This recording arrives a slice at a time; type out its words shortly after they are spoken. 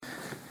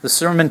The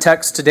sermon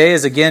text today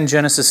is again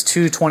Genesis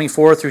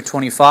 2:24 through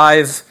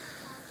 25.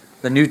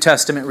 The New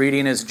Testament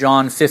reading is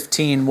John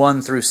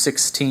 15:1 through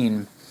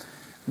 16.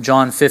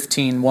 John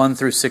 15:1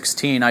 through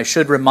 16. I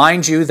should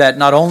remind you that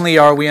not only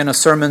are we in a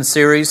sermon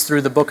series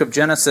through the book of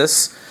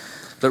Genesis,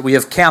 but we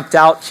have camped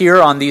out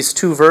here on these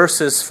two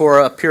verses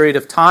for a period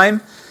of time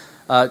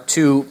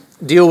to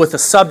deal with the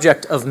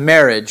subject of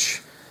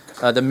marriage.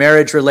 The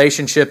marriage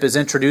relationship is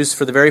introduced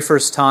for the very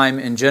first time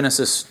in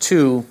Genesis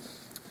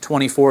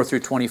 2:24 through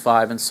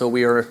 25, and so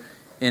we are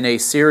in a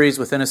series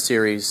within a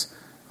series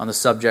on the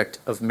subject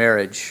of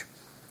marriage.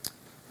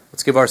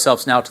 Let's give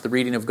ourselves now to the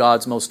reading of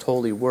God's most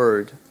holy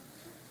word.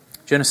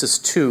 Genesis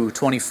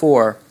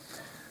 2:24.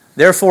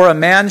 Therefore a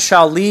man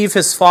shall leave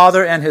his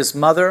father and his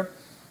mother,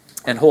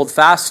 and hold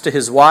fast to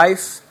his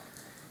wife,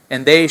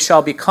 and they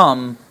shall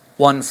become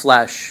one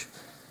flesh.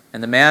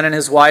 And the man and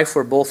his wife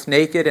were both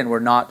naked and were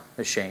not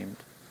ashamed.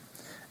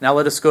 Now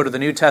let us go to the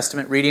New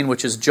Testament reading,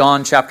 which is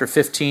John chapter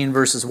 15,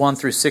 verses 1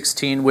 through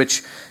 16,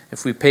 which,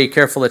 if we pay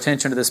careful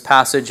attention to this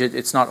passage,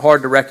 it's not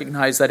hard to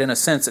recognize that in a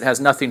sense it has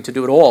nothing to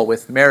do at all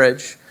with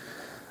marriage.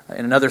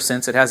 In another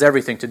sense, it has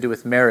everything to do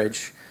with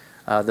marriage.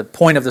 The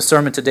point of the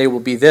sermon today will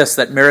be this,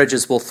 that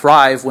marriages will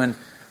thrive when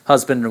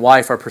husband and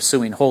wife are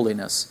pursuing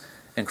holiness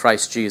in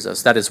Christ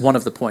Jesus. That is one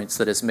of the points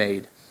that is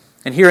made.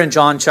 And here in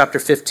John chapter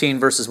 15,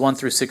 verses 1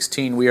 through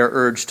 16, we are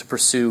urged to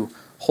pursue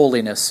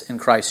holiness in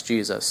Christ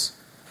Jesus.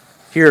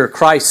 Here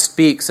Christ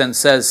speaks and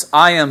says,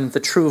 I am the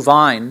true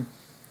vine,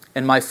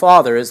 and my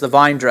Father is the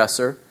vine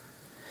dresser.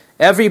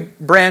 Every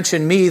branch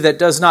in me that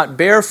does not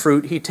bear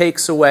fruit he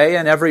takes away,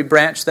 and every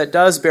branch that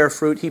does bear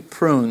fruit he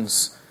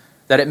prunes,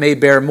 that it may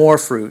bear more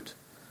fruit.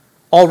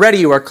 Already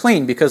you are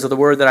clean because of the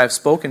word that I have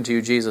spoken to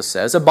you, Jesus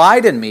says.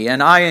 Abide in me,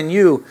 and I in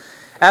you.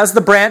 As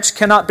the branch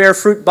cannot bear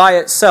fruit by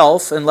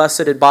itself unless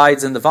it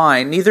abides in the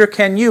vine, neither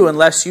can you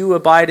unless you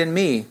abide in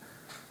me.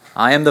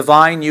 I am the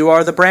vine, you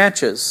are the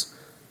branches.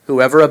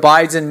 Whoever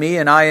abides in me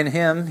and I in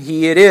him,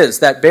 he it is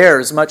that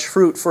bears much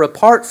fruit, for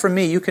apart from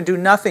me you can do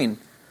nothing.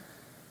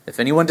 If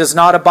anyone does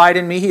not abide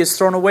in me, he is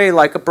thrown away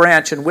like a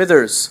branch and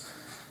withers,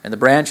 and the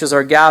branches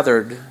are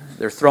gathered,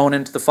 they're thrown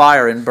into the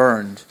fire and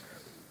burned.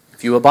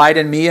 If you abide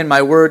in me and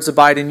my words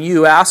abide in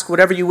you, ask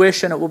whatever you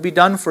wish and it will be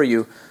done for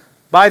you.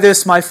 By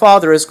this my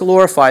Father is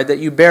glorified, that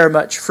you bear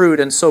much fruit,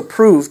 and so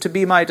prove to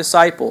be my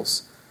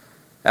disciples.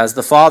 As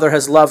the Father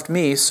has loved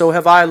me, so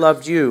have I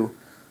loved you.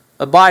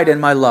 Abide in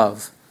my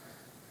love.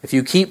 If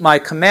you keep my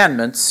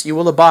commandments, you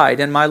will abide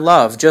in my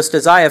love, just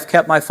as I have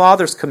kept my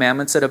Father's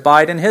commandments and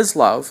abide in his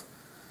love.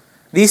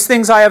 These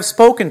things I have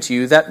spoken to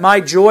you, that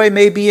my joy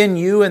may be in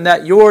you, and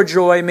that your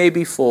joy may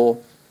be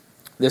full.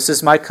 This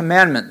is my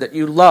commandment, that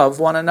you love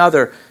one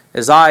another,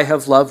 as I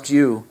have loved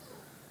you.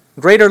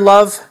 Greater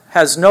love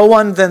has no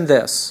one than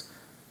this,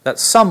 that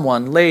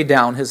someone lay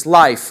down his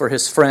life for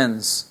his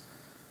friends.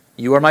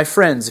 You are my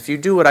friends if you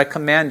do what I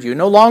command you.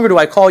 No longer do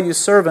I call you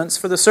servants,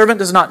 for the servant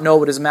does not know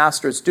what his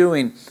master is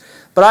doing.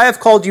 But I have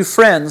called you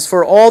friends,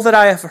 for all that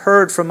I have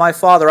heard from my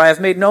Father I have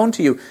made known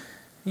to you.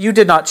 You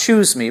did not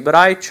choose me, but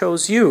I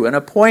chose you and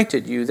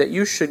appointed you that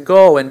you should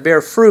go and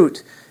bear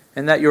fruit,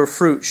 and that your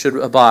fruit should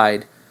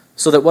abide,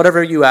 so that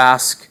whatever you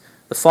ask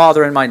the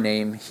Father in my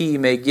name, he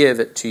may give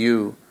it to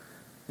you.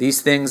 These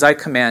things I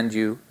command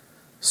you,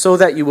 so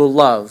that you will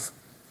love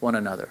one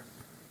another.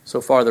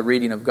 So far the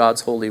reading of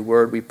God's holy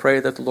word. We pray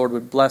that the Lord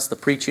would bless the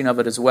preaching of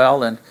it as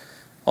well, and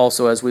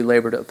also as we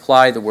labor to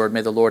apply the word,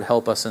 may the Lord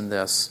help us in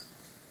this.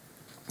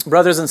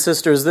 Brothers and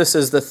sisters, this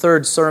is the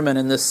third sermon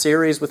in this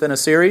series within a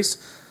series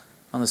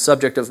on the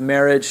subject of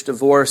marriage,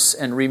 divorce,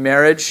 and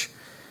remarriage.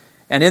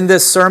 And in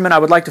this sermon, I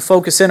would like to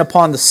focus in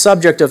upon the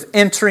subject of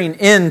entering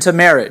into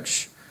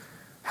marriage.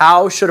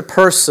 How should a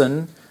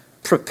person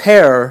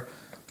prepare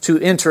to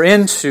enter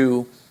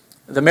into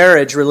the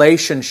marriage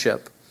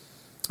relationship?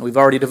 We've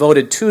already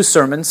devoted 2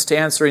 sermons to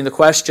answering the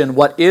question,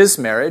 what is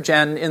marriage?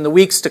 And in the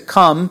weeks to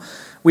come,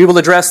 we will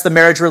address the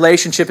marriage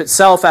relationship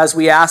itself as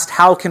we asked,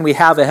 how can we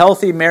have a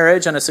healthy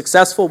marriage and a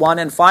successful one?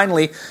 And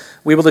finally,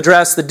 we will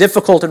address the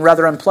difficult and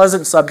rather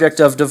unpleasant subject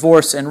of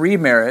divorce and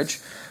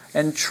remarriage.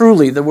 And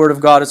truly, the Word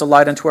of God is a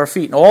light unto our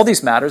feet in all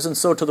these matters, and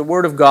so to the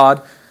Word of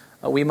God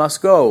we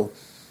must go.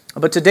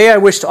 But today I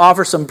wish to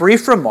offer some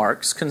brief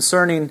remarks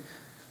concerning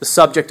the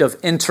subject of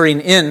entering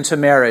into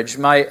marriage.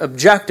 My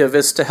objective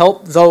is to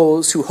help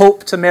those who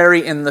hope to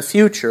marry in the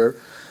future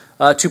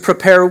to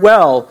prepare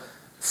well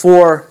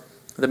for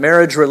the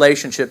marriage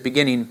relationship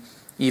beginning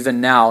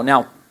even now.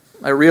 Now,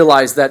 I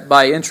realize that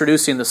by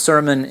introducing the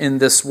sermon in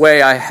this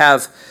way, I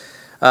have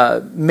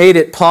made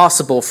it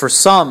possible for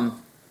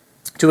some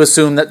to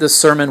assume that this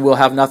sermon will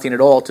have nothing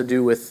at all to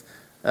do with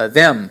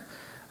them.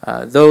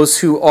 Those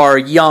who are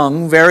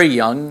young, very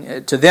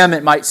young, to them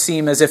it might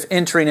seem as if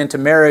entering into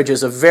marriage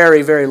is a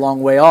very, very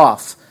long way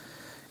off.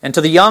 And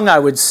to the young I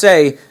would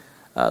say,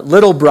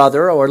 little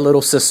brother or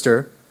little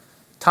sister,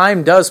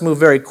 time does move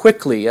very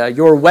quickly.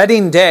 Your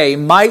wedding day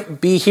might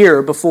be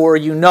here before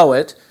you know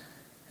it,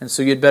 and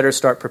so you'd better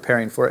start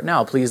preparing for it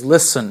now. Please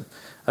listen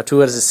to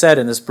what is said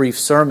in this brief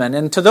sermon.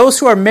 And to those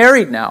who are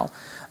married now,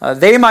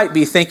 They might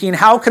be thinking,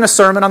 how can a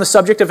sermon on the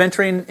subject of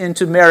entering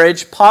into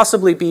marriage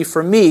possibly be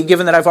for me,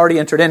 given that I've already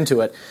entered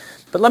into it?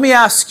 But let me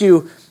ask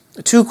you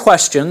two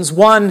questions.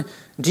 One,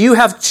 do you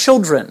have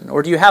children,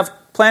 or do you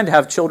plan to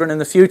have children in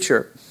the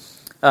future?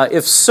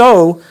 If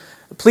so,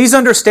 please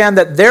understand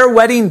that their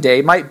wedding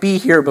day might be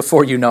here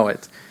before you know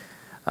it.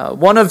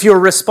 One of your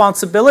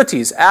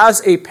responsibilities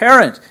as a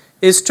parent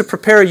is to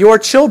prepare your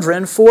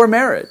children for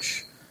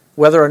marriage,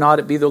 whether or not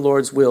it be the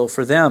Lord's will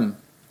for them.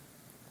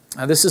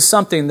 Now, this is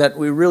something that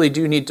we really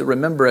do need to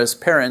remember as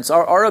parents.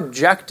 Our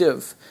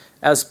objective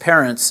as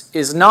parents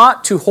is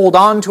not to hold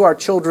on to our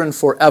children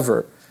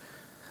forever,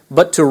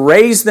 but to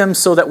raise them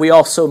so that we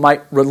also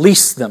might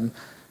release them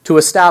to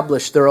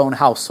establish their own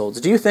households.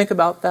 Do you think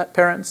about that,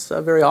 parents,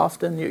 very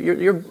often?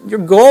 Your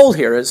goal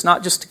here is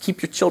not just to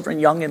keep your children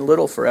young and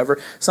little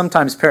forever.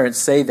 Sometimes parents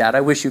say that.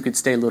 I wish you could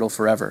stay little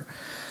forever.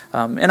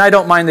 And I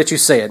don't mind that you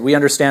say it. We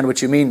understand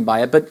what you mean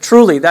by it. But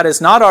truly, that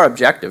is not our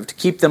objective, to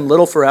keep them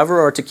little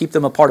forever or to keep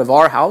them a part of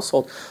our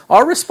household.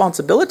 Our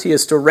responsibility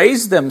is to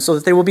raise them so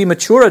that they will be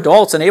mature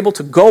adults and able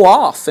to go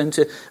off and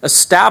to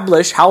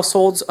establish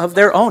households of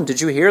their own. Did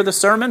you hear the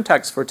sermon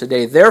text for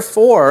today?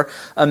 Therefore,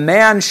 a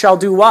man shall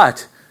do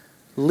what?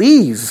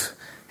 Leave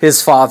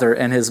his father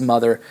and his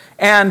mother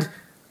and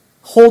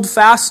hold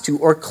fast to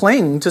or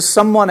cling to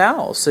someone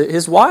else,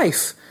 his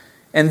wife.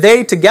 And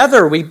they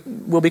together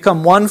will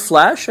become one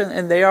flesh,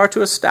 and they are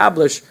to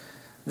establish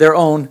their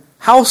own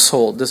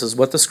household. This is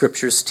what the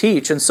Scriptures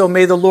teach. And so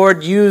may the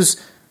Lord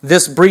use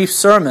this brief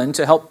sermon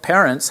to help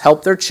parents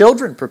help their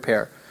children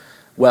prepare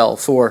well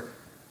for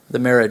the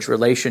marriage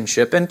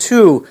relationship. And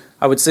two,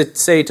 I would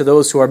say to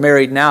those who are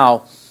married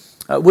now,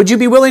 would you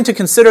be willing to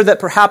consider that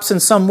perhaps in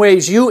some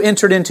ways you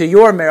entered into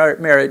your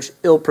marriage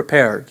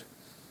ill-prepared?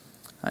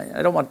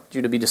 I don't want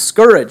you to be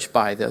discouraged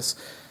by this.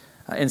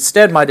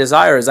 Instead, my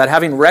desire is that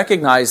having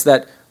recognized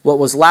that what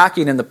was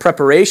lacking in the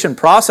preparation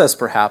process,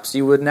 perhaps,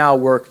 you would now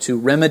work to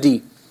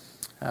remedy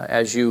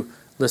as you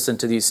listen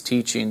to these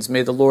teachings.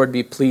 May the Lord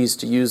be pleased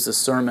to use the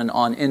sermon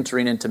on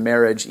entering into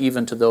marriage,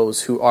 even to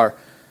those who are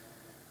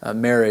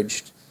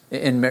married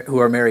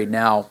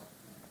now.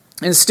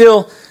 And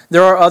still,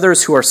 there are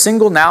others who are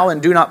single now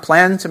and do not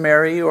plan to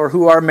marry, or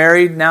who are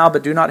married now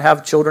but do not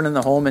have children in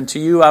the home. And to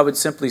you, I would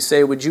simply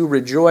say, would you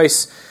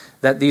rejoice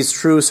that these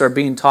truths are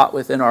being taught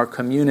within our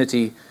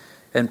community,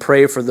 and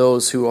pray for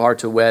those who are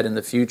to wed in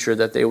the future,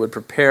 that they would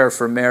prepare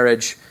for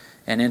marriage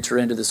and enter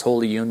into this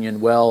holy union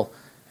well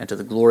and to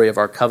the glory of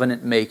our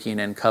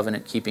covenant-making and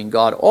covenant-keeping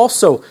God.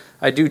 Also,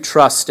 I do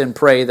trust and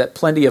pray that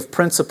plenty of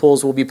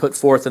principles will be put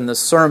forth in this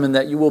sermon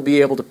that you will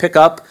be able to pick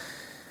up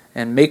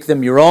and make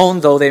them your own,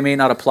 though they may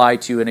not apply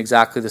to you in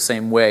exactly the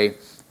same way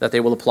that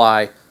they will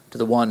apply to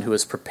the one who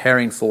is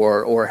preparing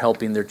for or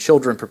helping their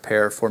children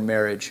prepare for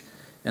marriage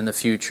in the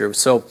future.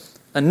 So,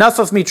 enough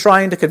of me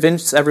trying to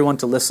convince everyone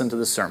to listen to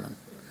the sermon.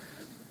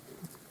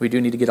 We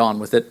do need to get on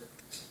with it.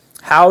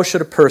 How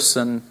should a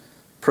person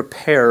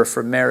prepare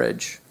for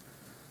marriage?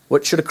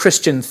 What should a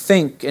Christian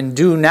think and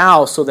do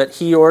now so that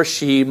he or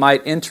she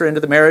might enter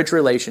into the marriage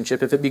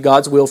relationship, if it be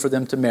God's will for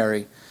them to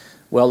marry,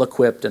 well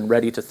equipped and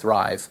ready to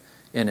thrive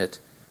in it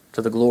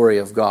to the glory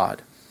of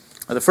God?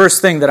 Now, the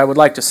first thing that I would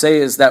like to say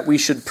is that we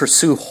should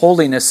pursue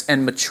holiness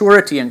and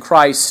maturity in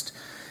Christ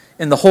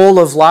in the whole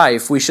of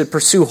life. We should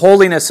pursue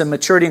holiness and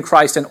maturity in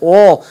Christ in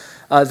all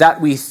that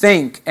we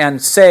think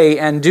and say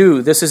and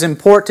do. This is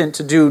important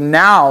to do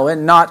now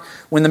and not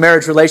when the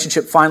marriage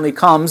relationship finally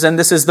comes. And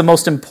this is the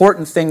most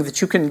important thing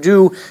that you can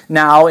do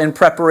now in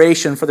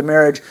preparation for the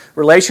marriage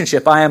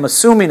relationship. I am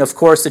assuming, of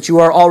course, that you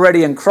are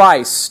already in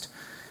Christ.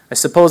 I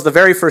suppose the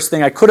very first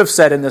thing I could have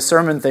said in this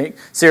sermon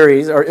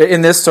series, or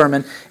in this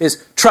sermon,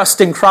 is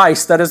trust in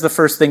Christ. That is the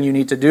first thing you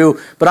need to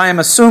do. But I am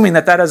assuming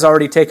that has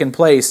already taken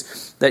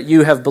place, that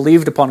you have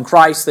believed upon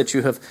Christ, that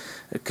you have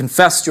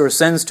confessed your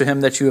sins to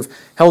Him, that you have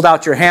held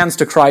out your hands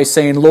to Christ,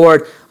 saying,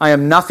 Lord, I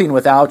am nothing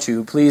without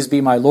you. Please be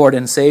my Lord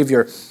and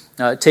Savior.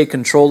 Take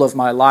control of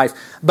my life.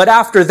 But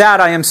after that,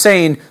 I am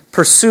saying,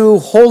 pursue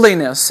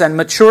holiness and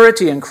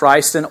maturity in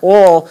Christ in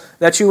all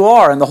that you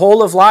are, in the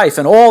whole of life,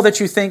 and all that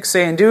you think,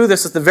 say, and do.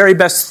 This is the very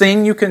best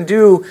thing you can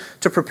do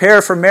to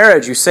prepare for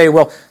marriage. You say,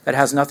 well, that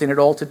has nothing at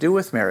all to do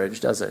with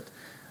marriage, does it?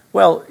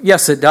 Well,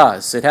 yes, it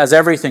does. It has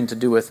everything to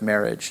do with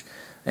marriage.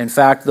 In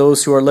fact,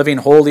 those who are living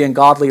holy and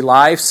godly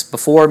lives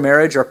before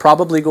marriage are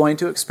probably going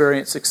to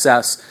experience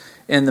success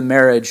in the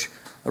marriage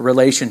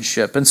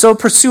relationship. And so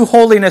pursue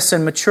holiness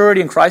and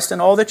maturity in Christ in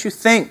all that you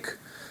think.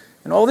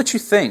 In all that you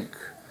think.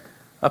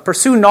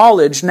 Pursue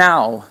knowledge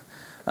now.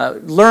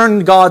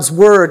 Learn God's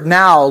Word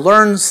now.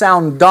 Learn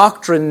sound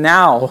doctrine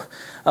now.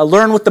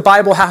 Learn what the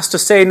Bible has to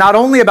say, not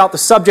only about the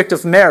subject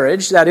of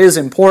marriage, that is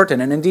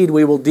important, and indeed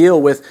we will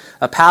deal with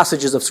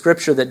passages of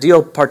Scripture that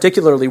deal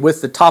particularly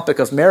with the topic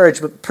of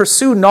marriage, but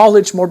pursue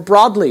knowledge more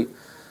broadly.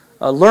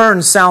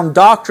 Learn sound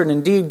doctrine.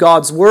 Indeed,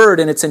 God's Word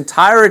in its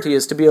entirety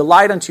is to be a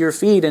light unto your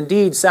feet.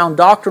 Indeed, sound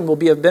doctrine will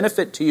be of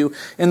benefit to you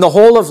in the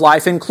whole of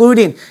life,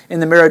 including in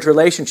the marriage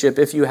relationship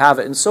if you have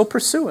it. And so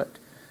pursue it.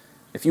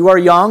 If you are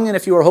young and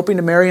if you are hoping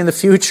to marry in the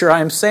future, I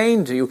am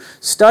saying to you,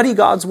 study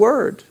God's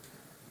Word.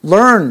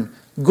 Learn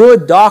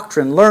good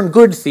doctrine. Learn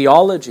good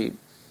theology.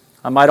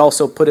 I might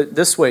also put it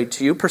this way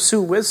to you.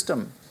 Pursue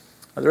wisdom.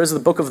 There is the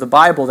book of the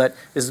Bible that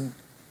is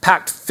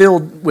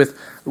filled with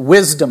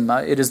wisdom.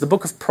 It is the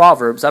book of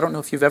Proverbs. I don't know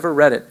if you've ever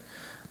read it.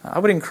 I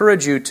would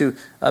encourage you to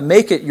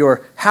make it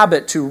your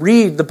habit to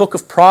read the book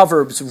of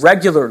Proverbs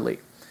regularly.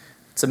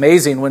 It's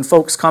amazing when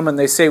folks come and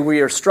they say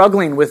we are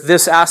struggling with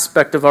this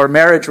aspect of our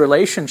marriage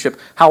relationship,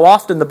 how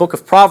often the book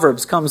of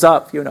Proverbs comes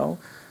up,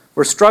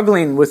 We're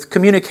struggling with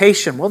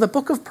communication. Well, the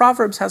book of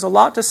Proverbs has a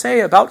lot to say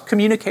about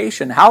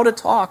communication, how to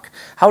talk,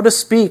 how to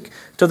speak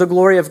to the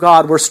glory of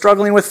God. We're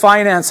struggling with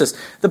finances.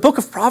 The book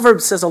of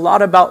Proverbs says a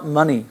lot about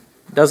money,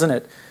 doesn't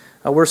it?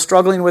 We're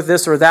struggling with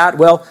this or that.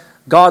 Well,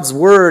 God's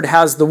Word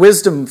has the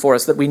wisdom for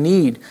us that we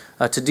need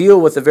to deal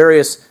with the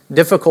various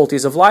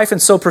difficulties of life.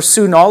 And so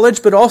pursue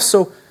knowledge, but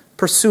also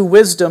pursue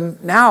wisdom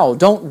now.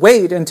 Don't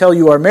wait until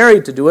you are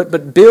married to do it,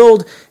 but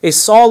build a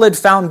solid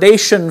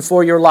foundation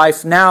for your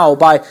life now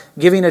by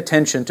giving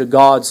attention to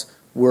God's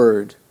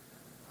Word.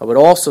 I would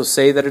also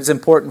say that it's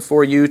important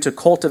for you to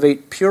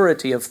cultivate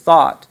purity of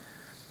thought.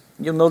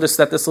 You'll notice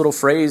that this little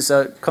phrase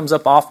comes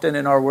up often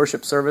in our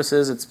worship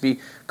services. It's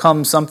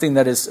become something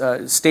that is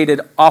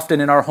stated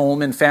often in our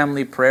home in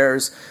family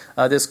prayers.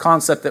 This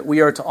concept that we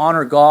are to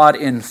honor God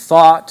in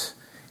thought,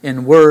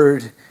 in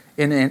word,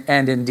 and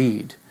in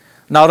deed.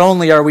 Not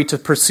only are we to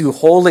pursue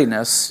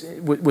holiness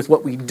with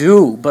what we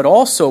do, but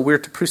also we're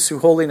to pursue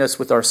holiness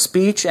with our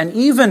speech. And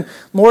even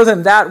more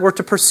than that, we're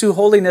to pursue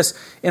holiness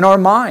in our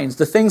minds.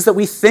 The things that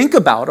we think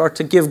about are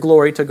to give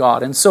glory to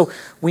God. And so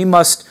we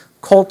must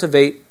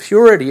cultivate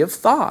purity of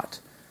thought.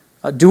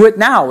 Do it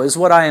now is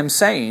what I am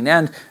saying.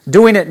 And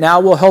doing it now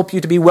will help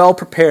you to be well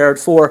prepared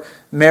for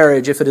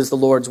marriage if it is the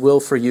Lord's will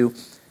for you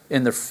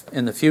in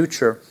the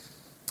future.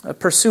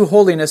 Pursue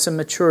holiness and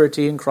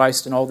maturity in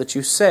Christ in all that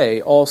you say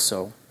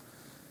also.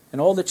 In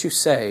all that you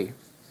say.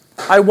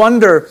 I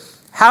wonder,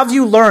 have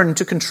you learned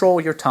to control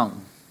your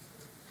tongue?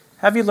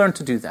 Have you learned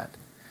to do that?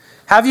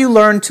 Have you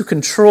learned to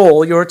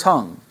control your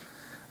tongue?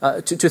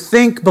 To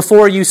think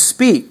before you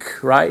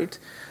speak, right?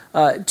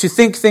 To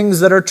think things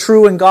that are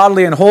true and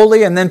godly and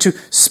holy, and then to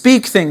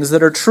speak things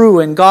that are true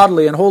and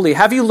godly and holy.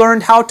 Have you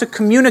learned how to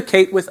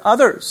communicate with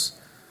others?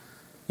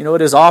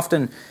 It is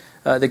often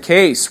the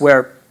case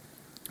where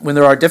when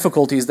there are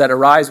difficulties that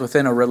arise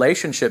within a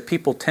relationship,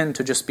 people tend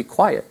to just be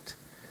quiet.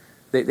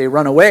 They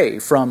run away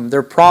from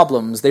their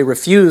problems. They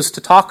refuse to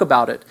talk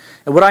about it.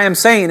 And what I am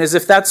saying is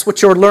if that's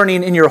what you're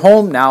learning in your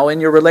home now, in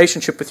your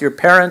relationship with your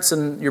parents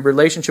and your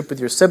relationship with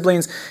your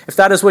siblings, if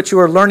that is what you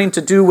are learning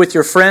to do with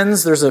your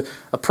friends, there's a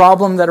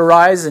problem that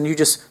arises and you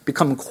just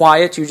become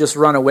quiet, you just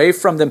run away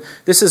from them,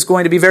 this is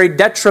going to be very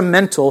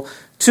detrimental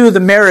to the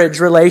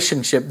marriage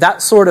relationship.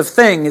 That sort of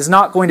thing is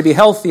not going to be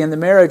healthy in the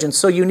marriage, and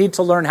so you need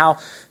to learn how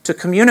to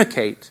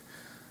communicate.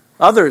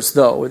 Others,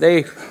 though,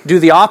 they do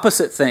the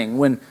opposite thing.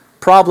 When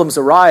problems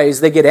arise,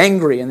 they get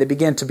angry and they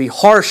begin to be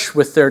harsh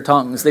with their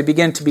tongues. They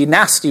begin to be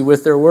nasty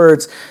with their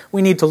words.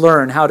 We need to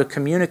learn how to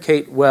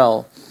communicate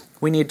well.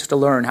 We need to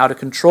learn how to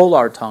control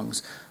our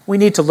tongues. We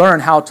need to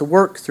learn how to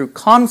work through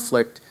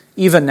conflict,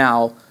 even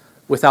now,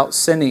 without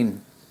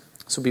sinning.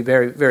 This will be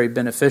very, very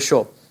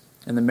beneficial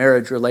in the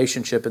marriage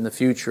relationship in the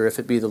future, if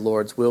it be the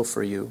Lord's will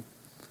for you.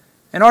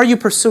 And are you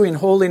pursuing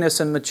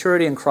holiness and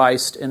maturity in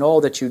Christ in all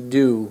that you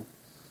do?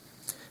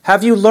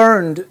 Have you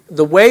learned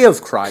the way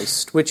of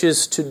Christ, which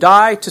is to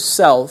die to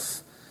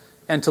self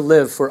and to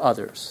live for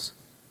others?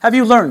 Have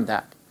you learned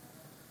that?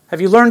 Have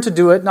you learned to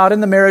do it, not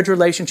in the marriage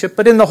relationship,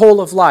 but in the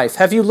whole of life?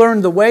 Have you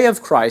learned the way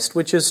of Christ,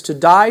 which is to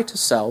die to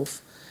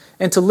self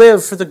and to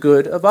live for the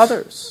good of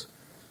others?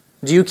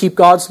 Do you keep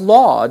God's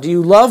law? Do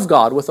you love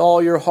God with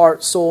all your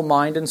heart, soul,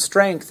 mind, and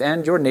strength,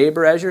 and your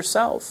neighbor as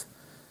yourself?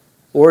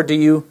 Or do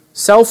you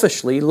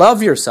selfishly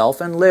love yourself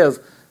and live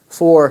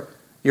for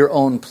your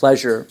own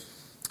pleasure?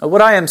 What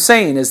I am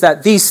saying is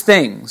that these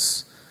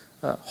things,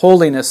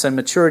 holiness and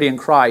maturity in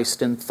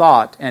Christ, in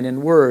thought and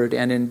in word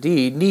and in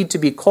deed, need to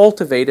be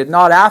cultivated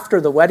not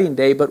after the wedding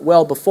day, but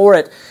well before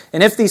it.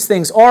 And if these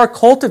things are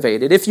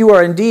cultivated, if you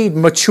are indeed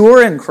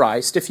mature in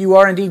Christ, if you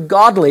are indeed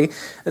godly,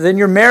 then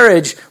your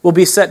marriage will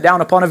be set down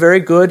upon a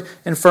very good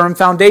and firm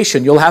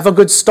foundation. You'll have a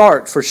good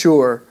start for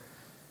sure.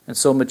 And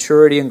so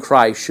maturity in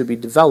Christ should be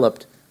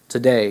developed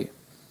today.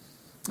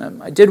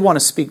 I did want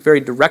to speak very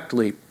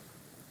directly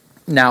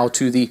now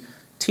to the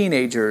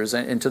teenagers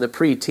and to the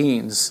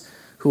pre-teens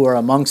who are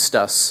amongst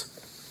us.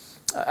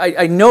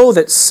 I know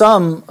that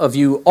some of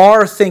you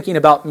are thinking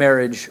about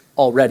marriage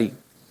already.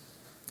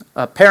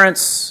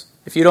 Parents,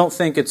 if you don't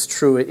think it's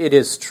true, it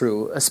is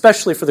true,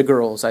 especially for the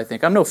girls, I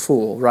think. I'm no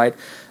fool, right?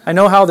 I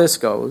know how this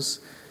goes.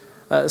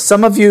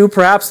 Some of you,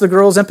 perhaps the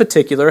girls in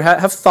particular,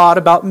 have thought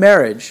about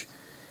marriage.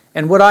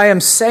 And what I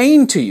am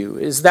saying to you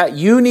is that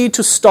you need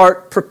to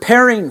start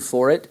preparing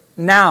for it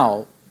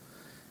now.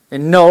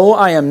 And no,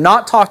 I am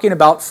not talking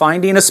about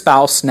finding a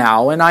spouse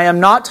now, and I am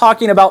not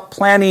talking about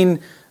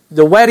planning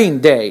the wedding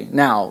day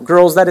now.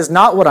 Girls, that is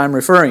not what I'm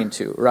referring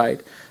to,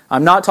 right?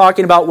 I'm not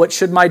talking about what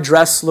should my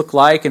dress look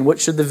like, and what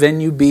should the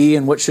venue be,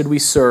 and what should we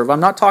serve. I'm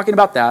not talking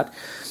about that.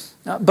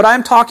 But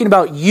I'm talking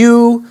about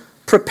you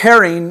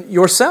preparing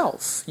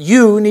yourself.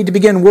 You need to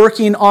begin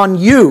working on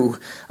you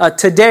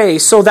today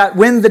so that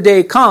when the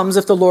day comes,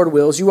 if the Lord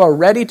wills, you are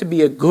ready to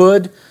be a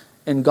good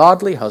and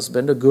godly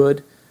husband, a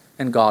good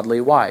and godly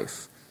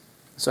wife.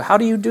 So how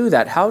do you do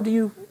that? How do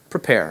you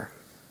prepare?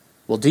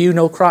 Well, do you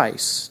know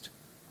Christ?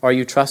 Are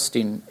you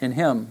trusting in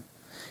Him?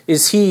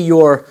 Is He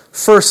your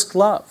first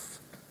love?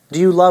 Do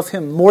you love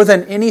Him more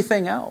than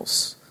anything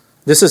else?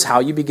 This is how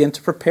you begin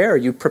to prepare.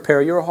 You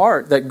prepare your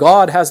heart, that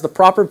God has the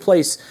proper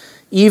place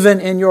even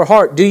in your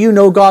heart. Do you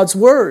know God's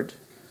Word?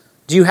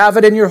 Do you have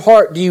it in your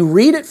heart? Do you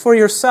read it for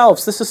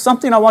yourselves? This is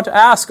something I want to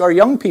ask our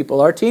young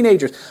people, our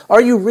teenagers.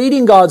 Are you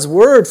reading God's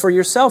Word for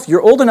yourself?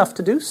 You're old enough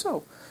to do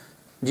so.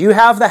 Do you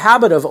have the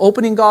habit of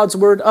opening God's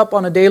Word up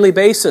on a daily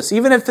basis,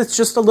 even if it's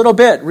just a little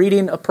bit,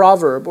 reading a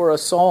proverb or a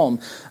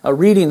psalm,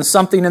 reading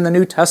something in the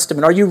New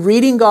Testament? Are you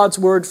reading God's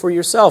Word for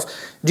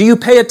yourself? Do you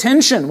pay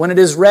attention when it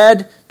is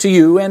read to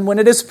you and when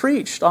it is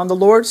preached on the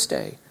Lord's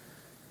Day?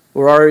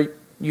 Or are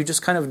you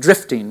just kind of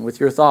drifting with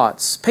your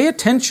thoughts? Pay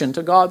attention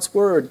to God's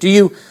Word. Do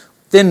you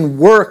then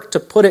work to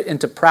put it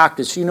into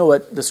practice? You know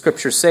what the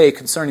Scriptures say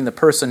concerning the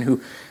person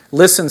who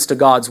listens to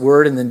God's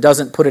Word and then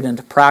doesn't put it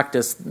into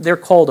practice. They're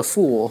called a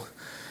fool.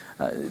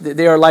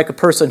 They are like a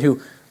person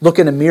who look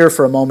in a mirror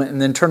for a moment and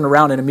then turn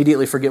around and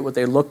immediately forget what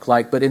they look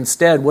like. But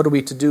instead, what are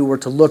we to do? We're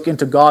to look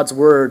into God's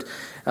Word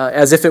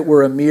as if it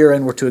were a mirror,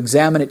 and we're to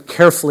examine it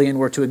carefully, and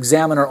we're to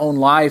examine our own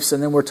lives,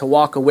 and then we're to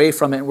walk away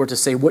from it, and we're to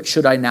say, what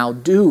should I now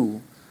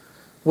do?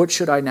 What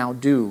should I now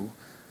do?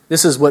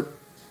 This is what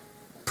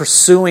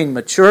pursuing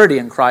maturity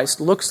in Christ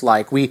looks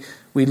like. We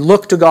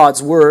look to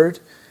God's Word,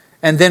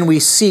 and then we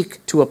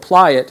seek to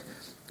apply it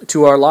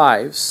to our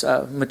lives.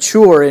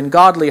 Mature and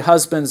godly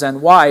husbands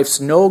and wives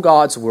know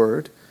God's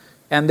Word,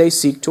 and they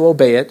seek to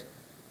obey it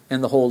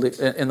in the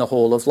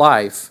whole of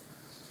life.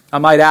 I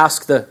might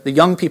ask the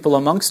young people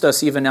amongst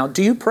us even now,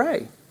 do you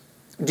pray?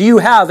 Do you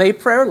have a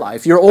prayer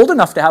life? You're old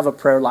enough to have a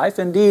prayer life.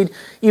 Indeed,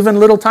 even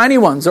little tiny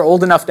ones are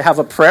old enough to have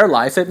a prayer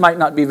life. It might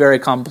not be very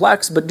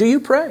complex, but do you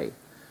pray?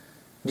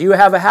 Do you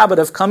have a habit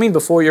of coming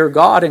before your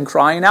God and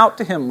crying out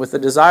to Him with the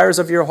desires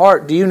of your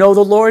heart? Do you know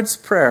the Lord's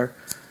Prayer?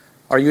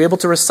 Are you able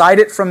to recite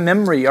it from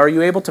memory? Are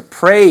you able to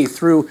pray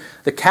through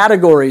the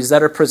categories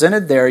that are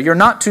presented there? You're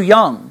not too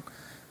young.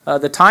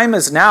 The time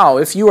is now.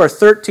 If you are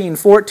 13,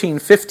 14,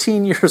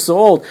 15 years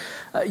old,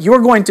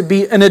 you're going to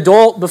be an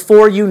adult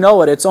before you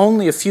know it. It's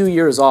only a few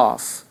years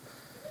off.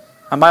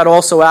 I might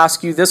also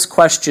ask you this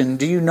question.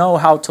 Do you know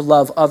how to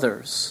love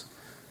others?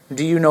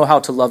 Do you know how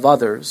to love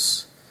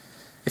others?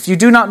 If you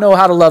do not know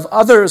how to love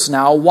others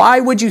now, why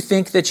would you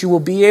think that you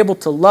will be able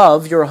to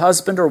love your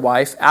husband or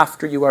wife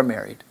after you are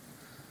married?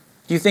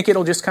 Do you think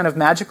it'll just kind of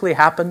magically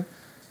happen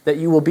that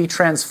you will be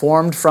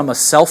transformed from a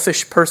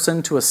selfish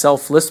person to a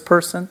selfless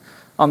person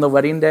on the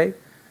wedding day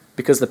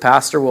because the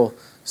pastor will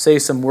say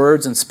some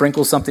words and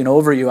sprinkle something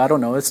over you? I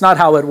don't know. It's not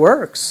how it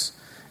works.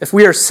 If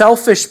we are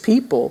selfish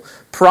people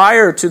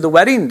prior to the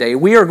wedding day,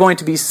 we are going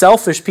to be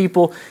selfish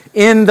people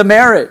in the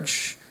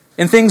marriage,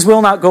 and things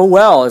will not go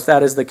well if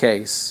that is the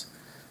case.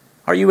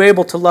 Are you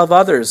able to love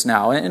others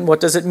now? And what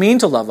does it mean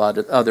to love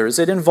others?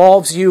 It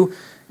involves you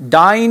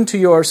dying to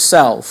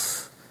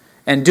yourself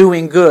and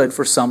doing good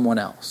for someone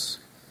else.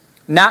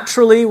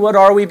 Naturally, what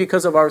are we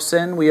because of our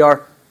sin? We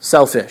are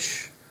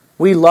selfish.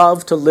 We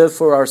love to live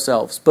for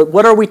ourselves. But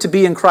what are we to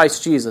be in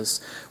Christ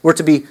Jesus? We're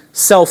to be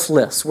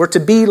selfless. We're to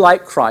be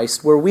like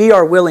Christ, where we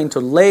are willing to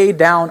lay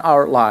down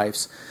our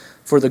lives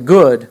for the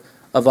good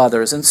of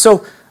others. And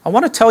so I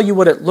want to tell you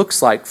what it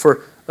looks like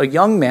for a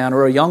young man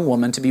or a young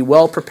woman to be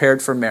well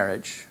prepared for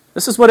marriage.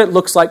 This is what it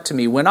looks like to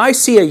me. When I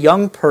see a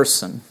young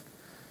person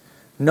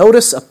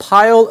notice a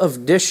pile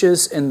of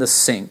dishes in the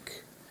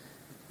sink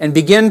and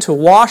begin to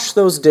wash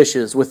those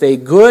dishes with a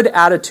good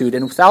attitude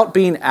and without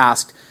being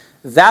asked,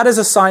 that is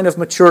a sign of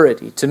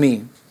maturity to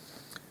me.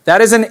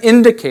 That is an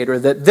indicator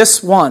that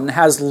this one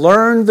has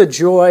learned the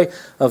joy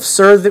of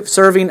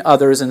serving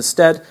others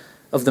instead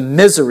of the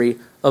misery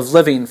of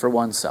living for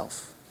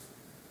oneself.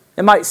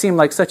 It might seem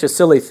like such a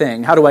silly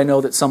thing. How do I know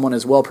that someone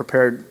is well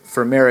prepared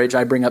for marriage?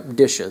 I bring up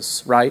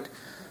dishes, right?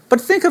 But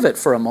think of it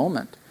for a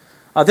moment.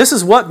 This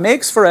is what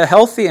makes for a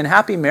healthy and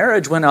happy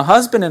marriage, when a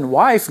husband and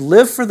wife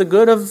live for the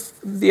good of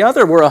the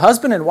other, where a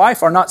husband and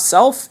wife are not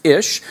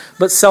selfish,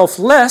 but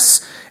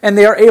selfless, and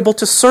they are able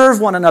to serve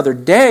one another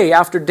day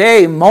after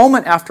day,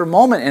 moment after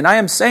moment. And I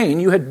am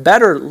saying you had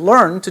better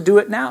learn to do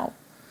it now.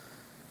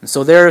 And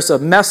so there's a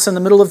mess in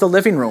the middle of the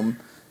living room,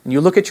 and you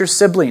look at your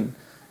sibling,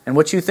 and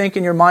what you think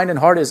in your mind and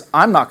heart is,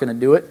 I'm not going to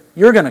do it,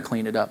 you're going to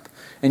clean it up.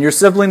 And your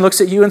sibling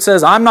looks at you and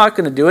says, I'm not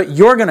going to do it,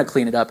 you're going to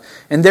clean it up.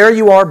 And there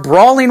you are,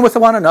 brawling with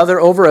one another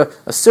over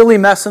a silly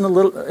mess in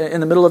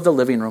the middle of the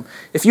living room.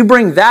 If you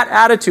bring that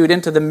attitude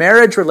into the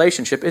marriage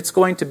relationship, it's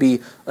going to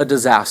be a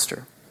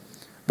disaster.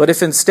 But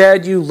if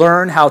instead you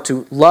learn how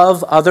to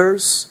love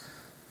others,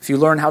 if you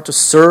learn how to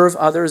serve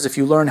others, if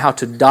you learn how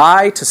to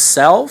die to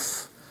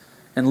self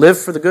and live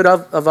for the good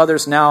of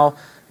others now,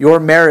 your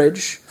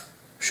marriage,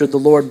 should the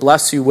Lord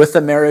bless you with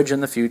a marriage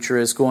in the future,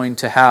 is going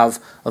to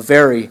have a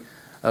very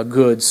a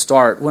good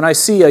start. When I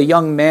see a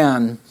young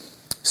man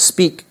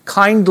speak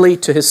kindly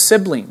to his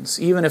siblings,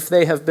 even if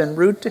they have been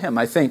rude to him,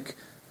 I think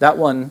that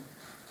one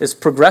is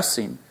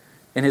progressing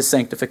in his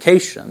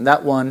sanctification.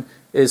 That one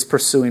is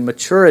pursuing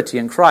maturity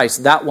in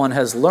Christ. That one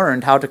has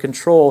learned how to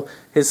control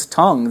his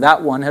tongue.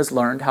 That one has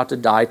learned how to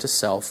die to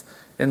self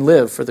and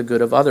live for the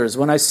good of others.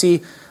 When I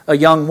see a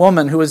young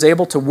woman who is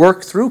able to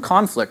work through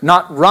conflict,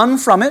 not run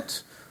from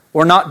it,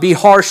 or not be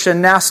harsh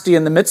and nasty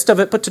in the midst of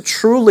it, but to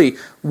truly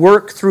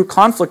work through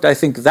conflict, I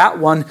think that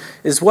one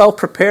is well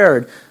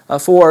prepared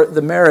for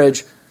the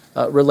marriage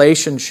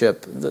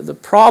relationship. The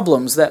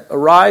problems that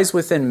arise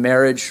within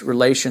marriage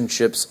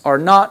relationships are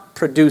not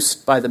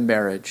produced by the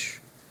marriage,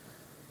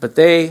 but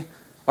they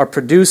are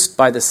produced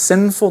by the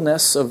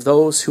sinfulness of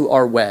those who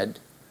are wed.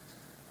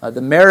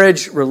 The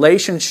marriage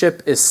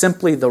relationship is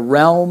simply the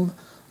realm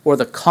or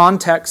the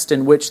context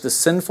in which the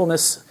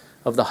sinfulness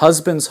of the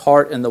husband's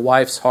heart and the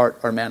wife's heart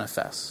are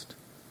manifest.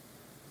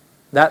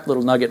 That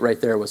little nugget right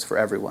there was for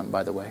everyone,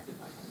 by the way.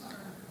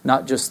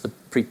 Not just the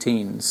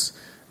preteens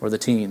or the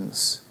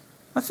teens.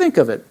 Now think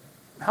of it.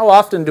 How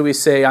often do we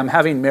say, I'm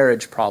having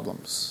marriage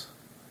problems?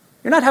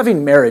 You're not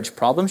having marriage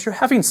problems, you're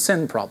having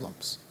sin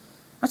problems.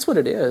 That's what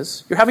it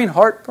is. You're having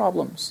heart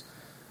problems.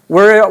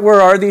 Where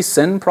are these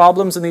sin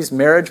problems and these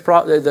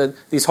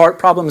these heart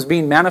problems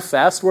being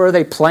manifest? Where are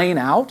they playing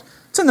out?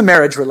 It's in the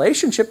marriage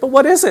relationship, but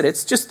what is it?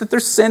 It's just that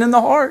there's sin in the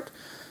heart.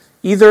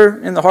 Either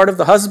in the heart of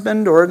the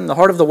husband or in the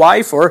heart of the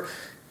wife or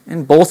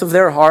in both of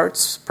their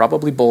hearts,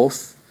 probably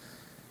both.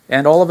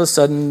 And all of a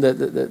sudden,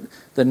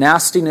 the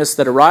nastiness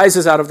that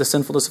arises out of the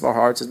sinfulness of our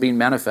hearts is being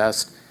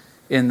manifest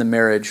in the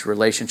marriage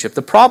relationship.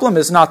 The problem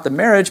is not the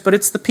marriage, but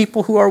it's the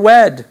people who are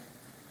wed.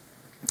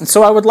 And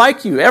so I would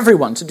like you,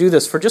 everyone, to do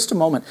this for just a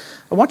moment.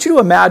 I want you to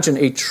imagine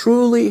a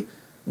truly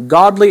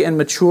godly and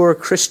mature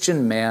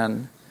Christian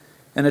man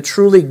and a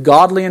truly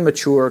godly and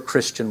mature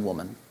Christian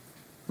woman.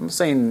 I'm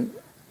saying,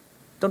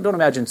 don't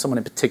imagine someone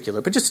in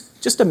particular, but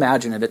just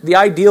imagine it. The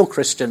ideal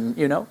Christian,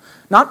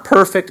 not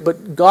perfect,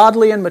 but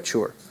godly and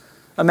mature.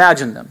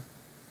 Imagine them.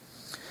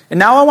 And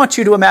now I want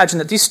you to imagine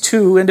that these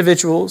two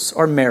individuals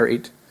are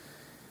married.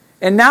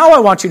 And now I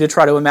want you to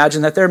try to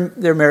imagine that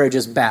their marriage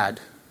is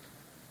bad.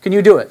 Can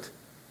you do it?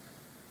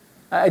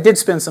 I did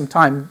spend some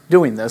time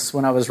doing this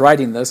when I was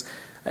writing this.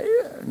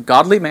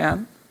 Godly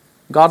man,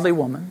 godly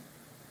woman.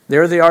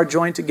 There they are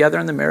joined together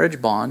in the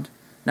marriage bond.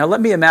 Now let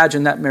me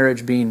imagine that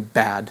marriage being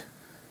bad.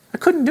 I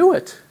couldn't do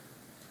it.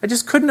 I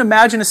just couldn't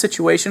imagine a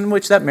situation in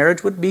which that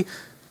marriage would be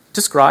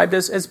described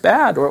as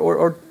bad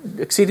or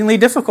exceedingly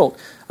difficult.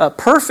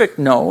 Perfect,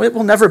 no, it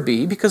will never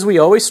be because we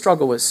always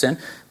struggle with sin.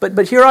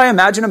 But here I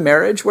imagine a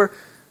marriage where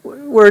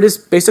it is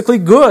basically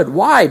good.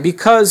 Why?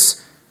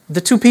 Because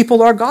the two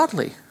people are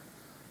godly.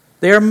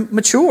 They are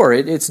mature.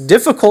 It's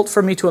difficult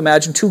for me to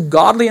imagine two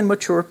godly and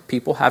mature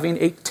people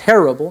having a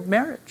terrible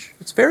marriage.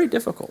 It's very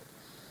difficult.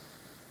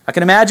 I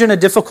can imagine a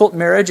difficult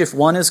marriage if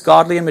one is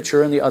godly and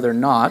mature and the other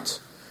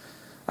not.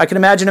 I can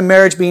imagine a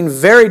marriage being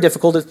very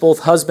difficult if both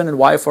husband and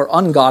wife are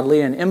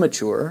ungodly and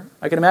immature.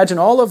 I can imagine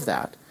all of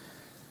that.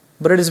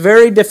 But it is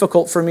very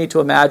difficult for me to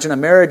imagine a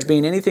marriage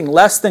being anything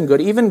less than good,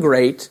 even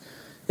great,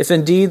 if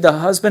indeed the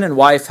husband and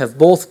wife have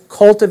both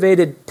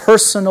cultivated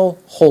personal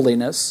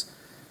holiness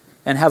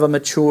and have a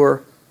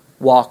mature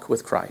walk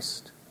with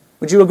Christ.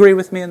 Would you agree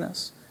with me in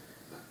this?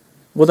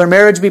 Will their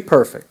marriage be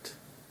perfect?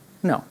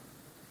 No.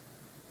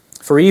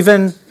 For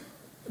even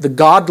the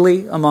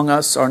godly among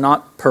us are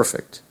not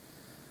perfect.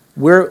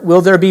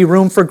 Will there be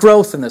room for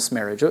growth in this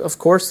marriage? Of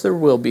course there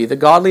will be. The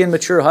godly and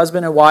mature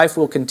husband and wife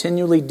will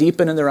continually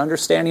deepen in their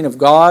understanding of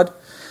God,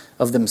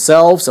 of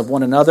themselves, of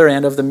one another,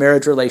 and of the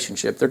marriage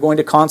relationship. They're going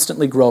to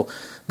constantly grow.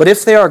 But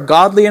if they are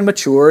godly and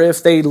mature,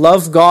 if they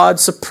love God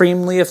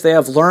supremely, if they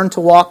have learned to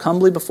walk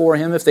humbly before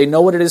Him, if they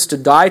know what it is to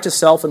die to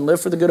self and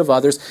live for the good of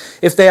others,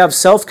 if they have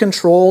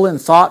self-control in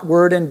thought,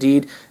 word, and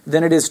deed,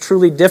 then it is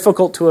truly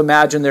difficult to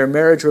imagine their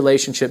marriage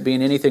relationship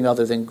being anything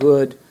other than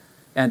good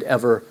and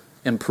ever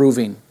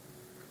improving.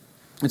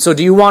 And so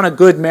do you want a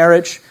good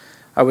marriage?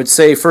 I would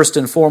say, first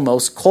and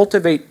foremost,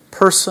 cultivate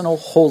personal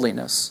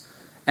holiness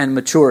and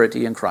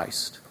maturity in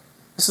Christ.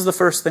 This is the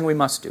first thing we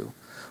must do.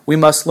 We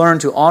must learn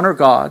to honor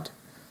God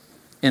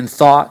in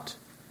thought,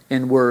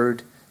 in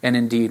word, and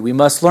in deed. We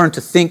must learn to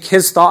think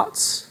His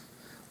thoughts.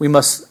 We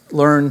must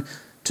learn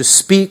to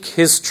speak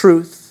His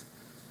truth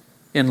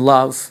in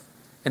love.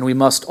 And we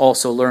must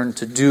also learn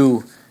to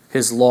do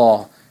His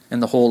law in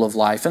the whole of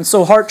life. And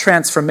so heart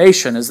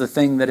transformation is the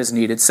thing that is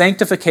needed.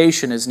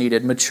 Sanctification is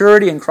needed.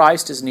 Maturity in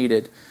Christ is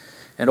needed.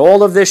 And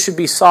all of this should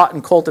be sought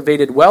and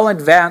cultivated well in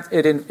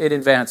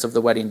advance of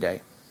the wedding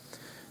day.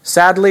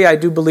 Sadly, I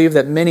do believe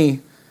that many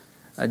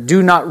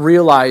do not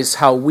realize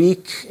how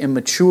weak,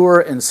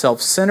 immature, and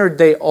self-centered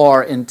they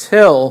are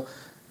until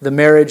the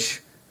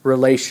marriage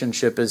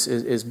relationship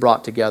is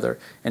brought together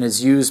and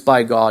is used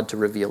by God to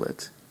reveal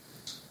it.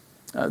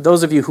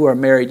 Those of you who are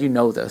married, you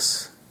know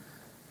this.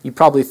 You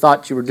probably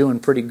thought you were doing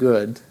pretty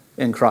good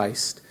in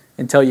Christ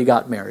until you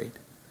got married.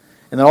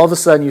 And then all of a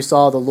sudden you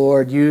saw the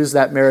Lord use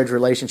that marriage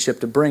relationship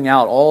to bring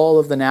out all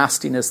of the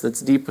nastiness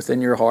that's deep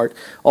within your heart,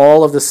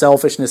 all of the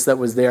selfishness that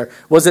was there.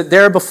 Was it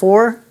there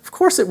before? Of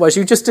course it was.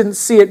 You just didn't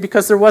see it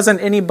because there wasn't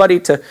anybody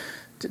to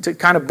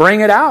kind of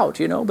bring it out,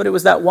 But it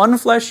was that one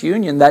flesh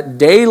union, that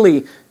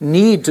daily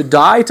need to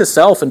die to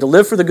self and to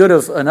live for the good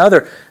of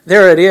another.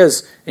 There it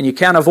is, and you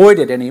can't avoid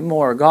it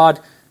anymore. God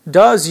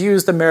does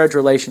use the marriage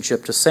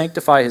relationship to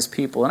sanctify His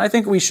people, and I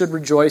think we should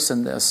rejoice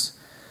in this.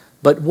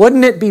 But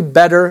wouldn't it be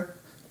better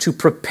to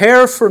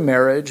prepare for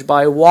marriage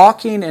by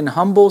walking in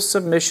humble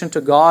submission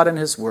to God and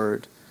His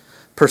Word,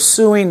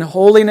 pursuing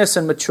holiness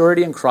and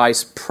maturity in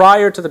Christ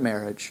prior to the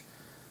marriage,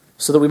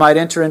 so that we might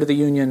enter into the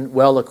union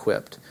well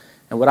equipped?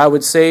 And what I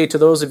would say to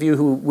those of you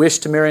who wish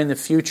to marry in the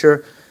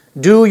future,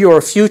 do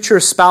your future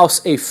spouse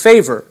a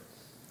favor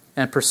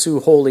and pursue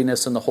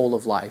holiness in the whole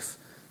of life,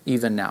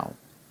 even now.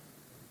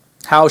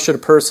 How should a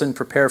person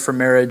prepare for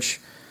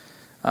marriage?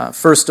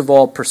 First of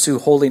all, pursue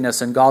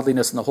holiness and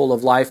godliness in the whole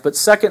of life. But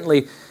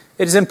secondly,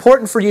 it is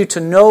important for you to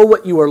know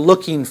what you are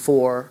looking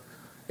for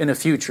in a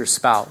future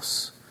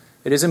spouse.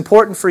 It is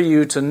important for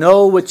you to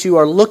know what you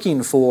are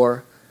looking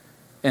for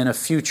in a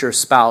future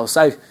spouse.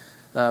 I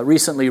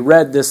recently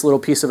read this little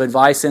piece of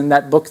advice in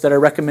that book that I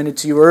recommended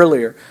to you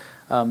earlier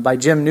by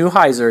Jim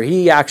Neuheiser.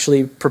 He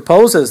actually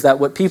proposes that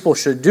what people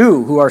should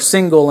do who are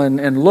single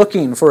and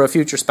looking for a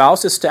future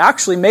spouse is to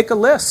actually make a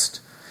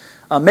list.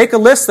 Make a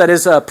list that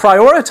is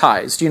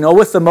prioritized,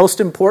 with the most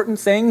important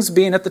things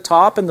being at the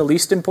top and the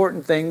least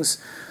important things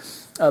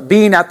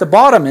being at the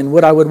bottom. And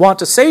what I would want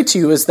to say to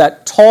you is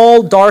that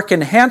tall, dark,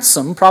 and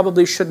handsome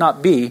probably should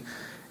not be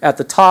at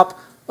the top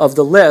of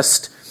the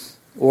list,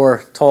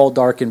 or tall,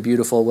 dark, and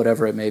beautiful,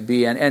 whatever it may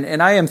be.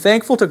 And I am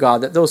thankful to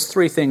God that those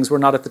three things were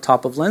not at the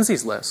top of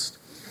Lindsay's list.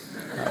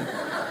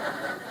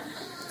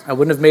 I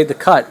wouldn't have made the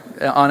cut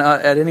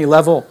at any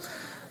level.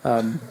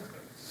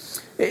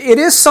 It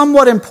is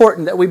somewhat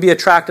important that we be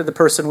attracted to the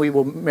person we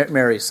will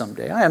marry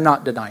someday. I am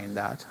not denying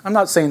that. I'm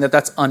not saying that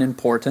that's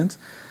unimportant.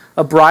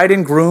 A bride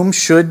and groom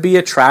should be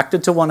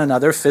attracted to one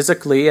another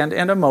physically and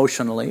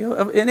emotionally.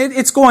 And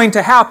it's going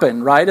to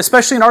happen, right?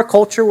 Especially in our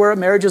culture where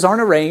marriages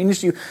aren't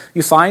arranged.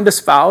 You find a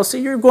spouse,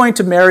 you're going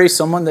to marry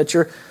someone that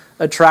you're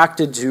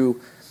attracted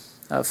to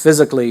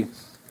physically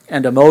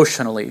and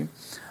emotionally.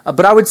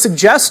 But I would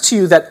suggest to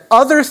you that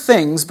other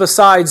things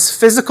besides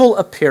physical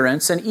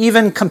appearance and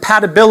even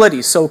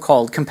compatibility,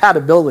 so-called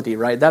compatibility,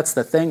 right? That's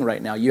the thing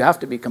right now. You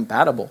have to be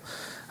compatible.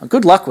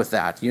 Good luck with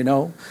that,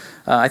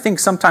 I think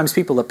sometimes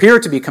people appear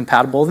to be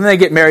compatible, then they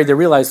get married, they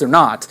realize they're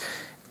not.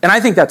 And I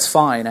think that's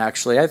fine,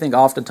 actually. I think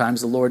oftentimes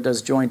the Lord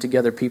does join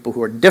together people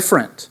who are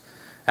different.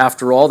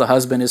 After all, the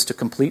husband is to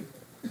complete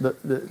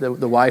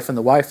the wife, and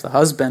the wife the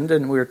husband,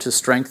 and we're to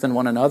strengthen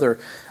one another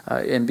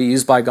and be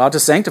used by God to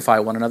sanctify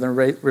one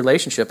another in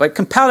relationship. But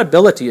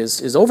compatibility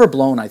is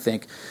overblown, I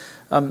think.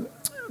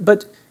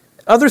 But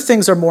other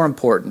things are more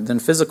important than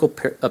physical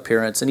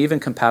appearance and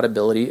even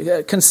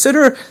compatibility.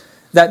 Consider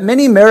that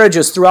many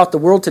marriages throughout the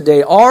world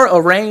today are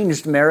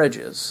arranged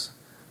marriages.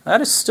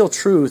 That is still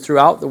true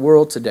throughout the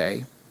world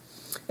today.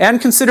 And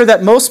consider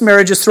that most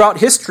marriages throughout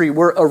history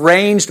were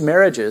arranged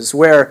marriages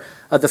where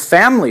the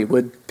family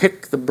would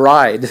pick the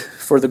bride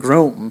for the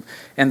groom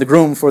and the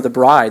groom for the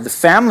bride. The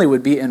family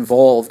would be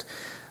involved.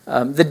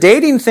 The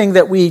dating thing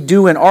that we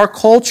do in our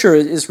culture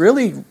is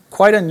really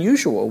quite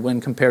unusual when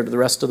compared to the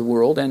rest of the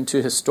world and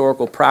to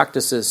historical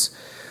practices.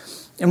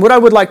 And what I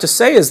would like to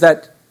say is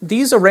that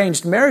these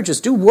arranged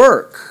marriages do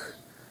work.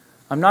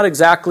 I'm not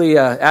exactly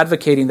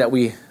advocating that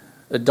we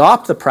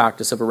adopt the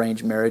practice of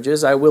arranged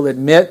marriages. I will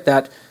admit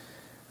that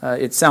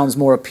it sounds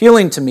more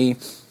appealing to me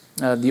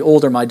the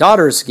older my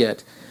daughters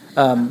get.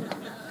 I'm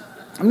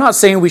not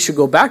saying we should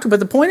go back to it, but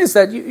the point is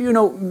that,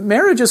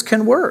 marriages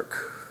can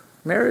work.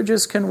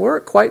 Marriages can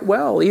work quite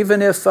well,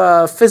 even if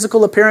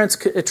physical appearance,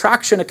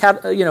 attraction,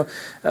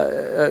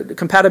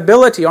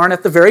 compatibility aren't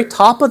at the very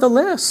top of the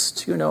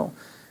list,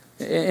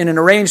 In an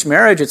arranged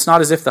marriage, it's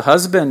not as if the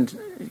husband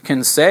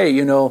can say,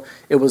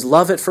 it was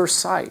love at first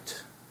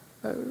sight.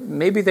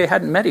 Maybe they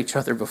hadn't met each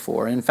other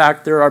before. In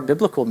fact, there are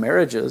biblical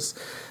marriages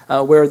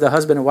where the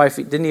husband and wife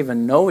didn't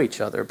even know each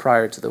other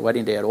prior to the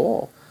wedding day at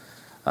all.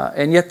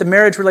 And yet the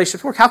marriage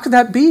relationship worked. How could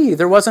that be?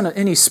 There wasn't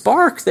any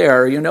spark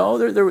there,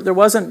 There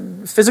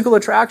wasn't physical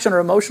attraction or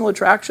emotional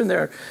attraction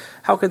there.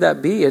 How could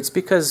that be? It's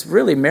because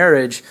really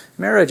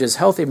marriages,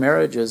 healthy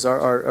marriages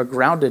are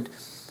grounded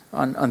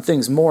on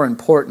things more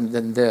important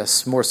than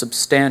this, more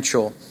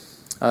substantial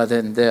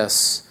than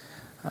this.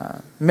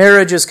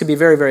 Marriages can be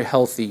very, very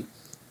healthy,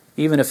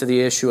 even if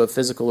the issue of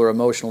physical or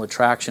emotional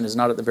attraction is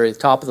not at the very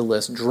top of the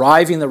list,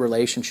 driving the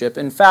relationship.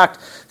 In fact,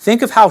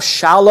 think of how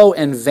shallow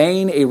and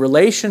vain a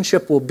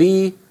relationship will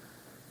be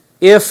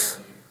if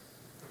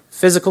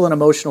physical and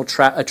emotional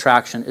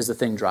attraction is the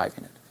thing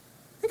driving it.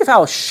 Think of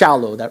how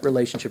shallow that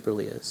relationship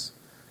really is.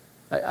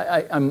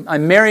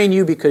 I'm marrying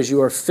you because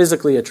you are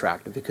physically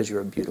attractive, because you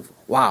are beautiful.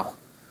 Wow.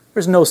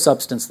 There's no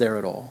substance there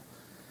at all.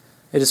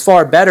 It is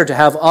far better to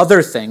have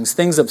other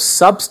things of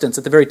substance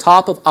at the very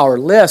top of our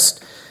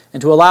list.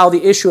 and to allow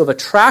the issue of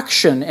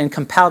attraction and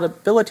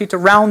compatibility to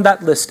round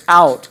that list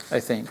out, I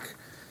think.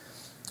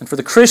 And for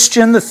the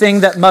Christian, the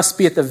thing that must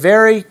be at the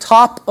very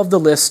top of the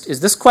list is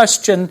this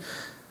question: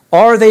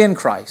 are they in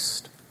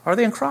Christ? Are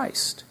they in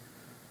Christ?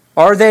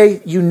 Are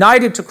they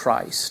united to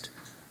Christ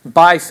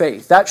by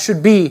faith? That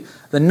should be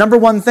the number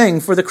one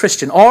thing for the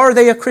Christian. Are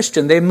they a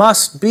Christian? They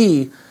must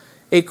be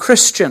a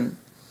Christian.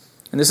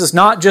 And this is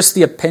not just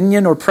the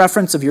opinion or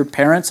preference of your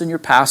parents and your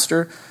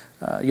pastor,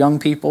 young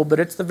people, but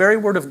it's the very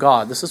Word of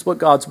God. This is what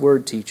God's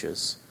Word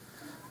teaches.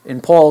 In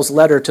Paul's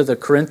letter to the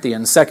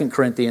Corinthians, 2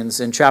 Corinthians,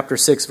 in chapter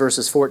 6,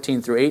 verses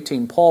 14 through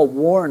 18, Paul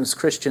warns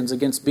Christians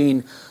against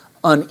being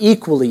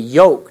unequally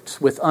yoked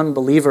with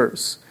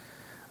unbelievers.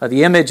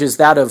 The image is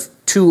that of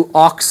two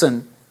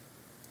oxen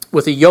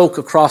with a yoke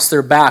across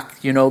their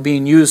back,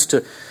 being used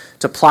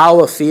to plow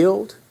a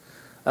field.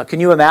 Can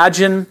you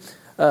imagine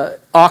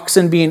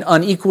oxen being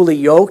unequally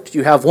yoked?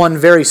 You have one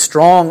very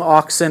strong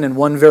oxen and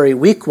one very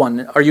weak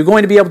one. Are you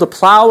going to be able to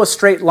plow a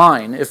straight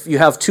line if you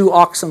have two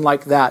oxen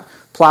like that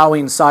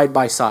plowing side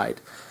by side?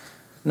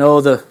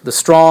 No, the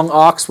strong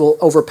ox will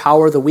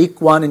overpower the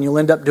weak one, and you'll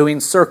end up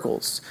doing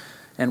circles.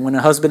 And when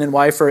a husband and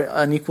wife are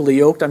unequally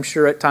yoked, I'm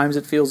sure at times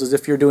it feels as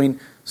if you're doing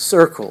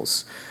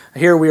circles.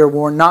 Here we are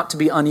warned not to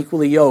be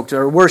unequally yoked.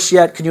 Or worse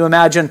yet, can you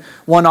imagine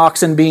one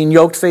oxen being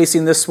yoked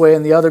facing this way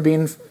and the other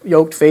being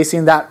yoked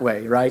facing that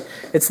way, right?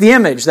 It's the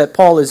image that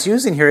Paul is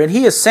using here. And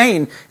he is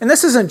saying, and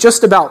this isn't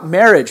just about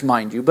marriage,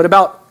 mind you, but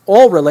about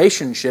all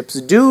relationships,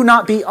 do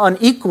not be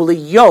unequally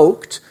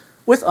yoked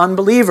with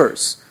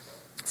unbelievers.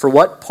 For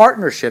what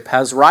partnership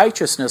has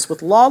righteousness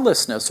with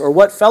lawlessness? Or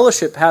what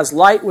fellowship has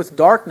light with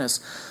darkness?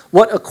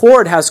 What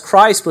accord has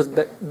Christ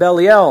with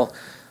Belial?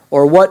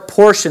 Or what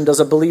portion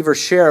does a believer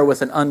share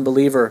with an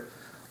unbeliever?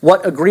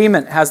 What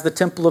agreement has the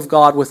temple of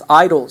God with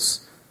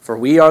idols? For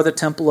we are the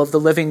temple of the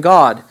living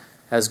God.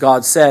 As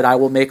God said, I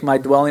will make my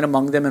dwelling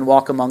among them and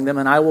walk among them,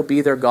 and I will be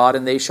their God,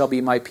 and they shall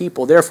be my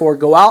people. Therefore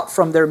go out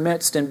from their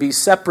midst and be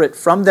separate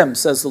from them,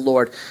 says the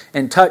Lord,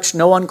 and touch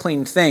no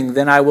unclean thing.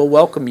 Then I will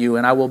welcome you,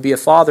 and I will be a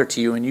father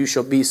to you, and you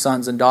shall be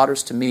sons and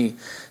daughters to me,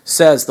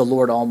 says the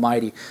Lord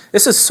Almighty.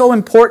 This is so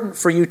important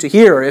for you to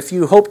hear. If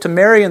you hope to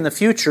marry in the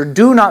future,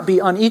 do not be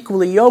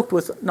unequally yoked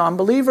with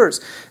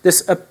non-believers.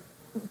 This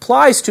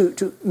applies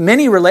to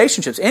many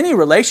relationships, any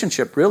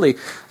relationship really.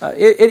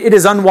 It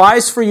is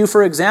unwise for you,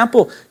 for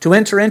example, to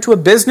enter into a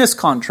business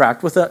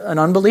contract with an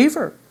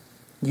unbeliever.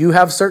 You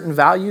have certain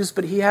values,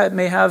 but he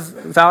may have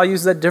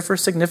values that differ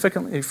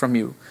significantly from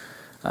you.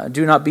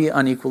 Do not be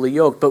unequally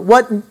yoked. But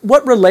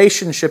what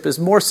relationship is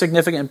more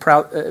significant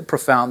and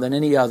profound than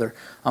any other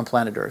on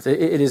planet Earth?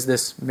 It is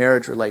this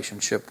marriage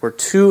relationship where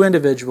two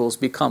individuals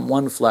become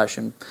one flesh.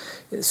 And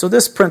so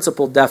this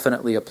principle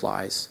definitely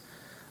applies.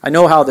 I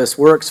know how this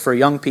works for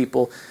young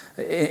people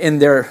in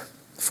their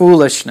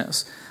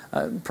foolishness.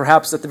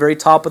 Perhaps at the very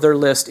top of their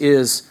list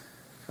is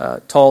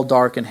tall,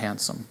 dark, and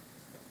handsome.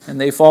 And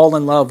they fall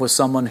in love with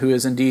someone who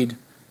is indeed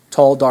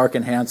tall, dark,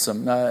 and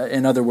handsome.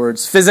 In other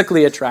words,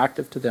 physically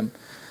attractive to them.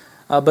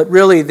 But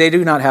really, they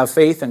do not have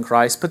faith in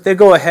Christ. But they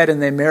go ahead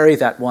and they marry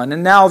that one.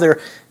 And now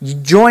they're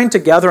joined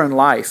together in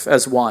life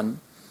as one.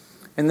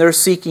 And they're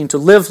seeking to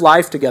live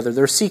life together.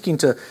 They're seeking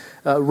to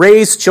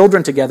raise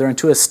children together and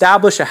to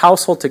establish a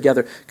household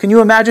together. Can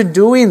you imagine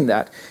doing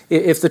that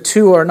if the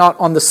two are not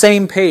on the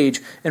same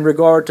page in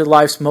regard to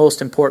life's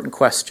most important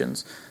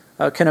questions?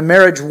 Can a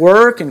marriage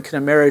work, and can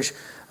a marriage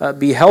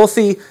be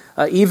healthy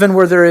even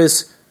where there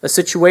is a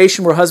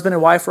situation where husband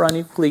and wife are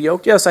unequally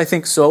yoked? Yes, I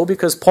think so,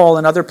 because Paul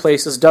in other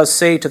places does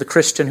say to the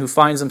Christian who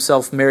finds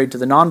himself married to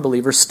the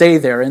non-believer, stay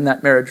there in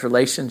that marriage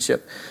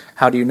relationship.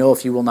 How do you know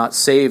if you will not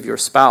save your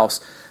spouse?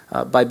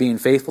 By being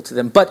faithful to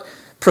them. But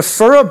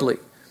preferably,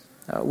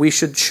 we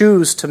should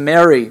choose to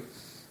marry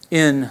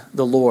in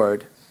the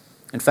Lord.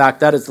 In fact,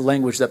 that is the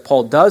language that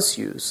Paul does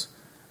use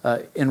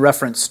in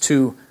reference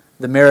to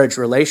the marriage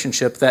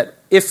relationship, that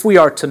if we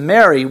are to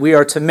marry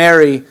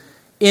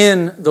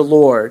in the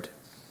Lord.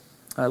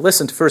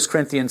 Listen to 1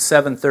 Corinthians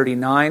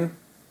 7:39.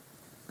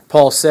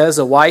 Paul says,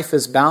 a wife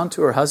is bound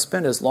to her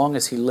husband as long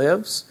as he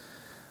lives.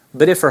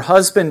 But if her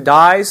husband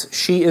dies,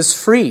 she is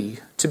free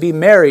to be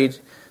married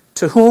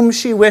to whom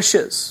she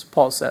wishes,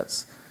 Paul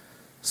says.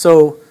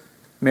 So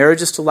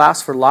marriage is to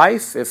last for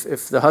life.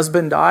 If the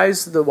husband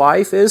dies, the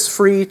wife is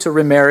free to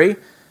remarry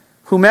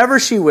whomever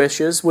she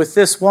wishes, with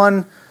this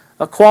one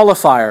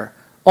qualifier.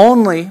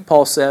 Only,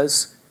 Paul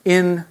says,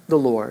 in the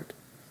Lord.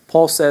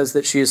 Paul says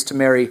that she is to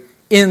marry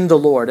in the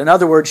Lord. In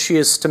other words, she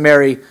is to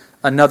marry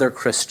another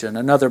Christian,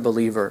 another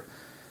believer.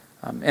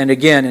 And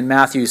again, in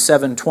Matthew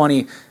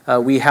 7:20,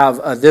 we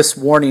have this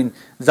warning,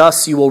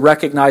 thus you will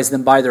recognize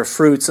them by their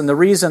fruits. And the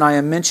reason I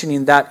am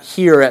mentioning that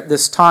here at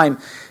this time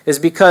is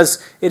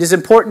because it is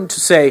important to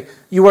say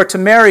you are to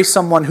marry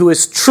someone who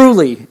is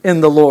truly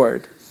in the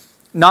Lord,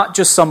 not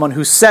just someone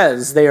who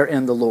says they are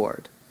in the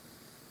Lord.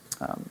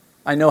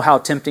 I know how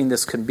tempting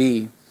this can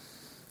be.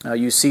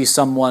 You see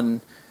someone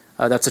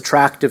that's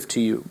attractive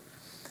to you,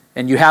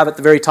 And you have at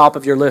the very top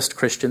of your list,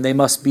 Christian, they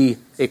must be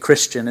a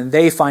Christian. And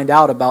they find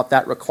out about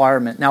that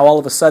requirement. Now all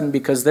of a sudden,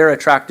 because they're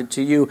attracted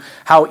to you,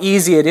 how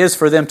easy it is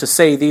for them to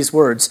say these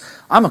words,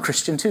 I'm a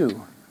Christian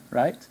too,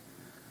 right?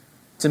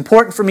 It's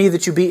important for me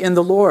that you be in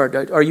the Lord.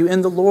 Are you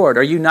in the Lord?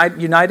 Are you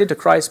united to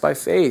Christ by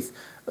faith?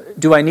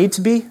 Do I need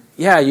to be?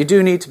 Yeah, you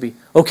do need to be.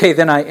 Okay,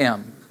 then I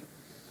am.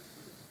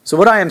 So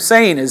what I am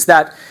saying is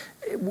that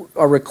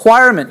a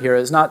requirement here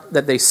is not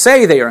that they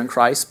say they are in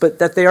Christ, but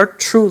that they are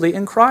truly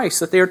in Christ,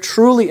 that they are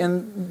truly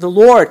in the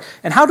Lord.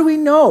 And how do we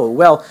know?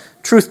 Well,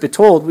 truth be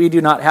told, we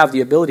do not have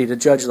the ability to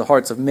judge the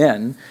hearts of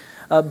men,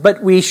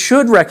 but we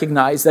should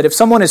recognize that if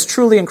someone is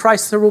truly in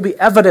Christ, there will be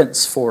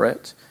evidence for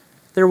it.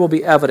 There will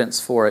be evidence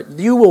for it.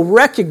 You will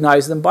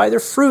recognize them by their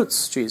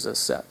fruits, Jesus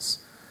says.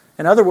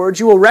 In other words,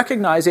 you will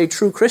recognize a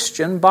true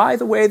Christian by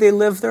the way they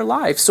live their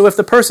life. So if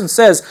the person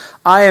says,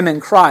 I am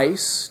in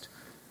Christ,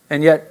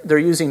 and yet they're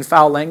using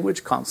foul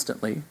language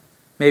constantly,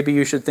 maybe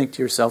you should think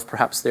to yourself,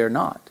 perhaps they're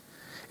not.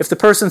 If the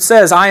person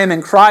says, I am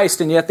in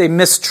Christ, and yet they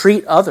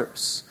mistreat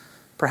others,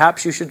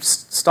 perhaps you should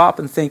stop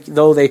and think,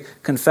 though they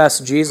confess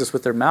Jesus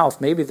with their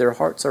mouth, maybe their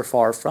hearts are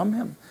far from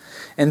Him.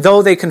 And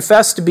though they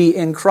confess to be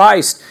in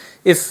Christ,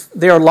 if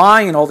they are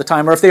lying all the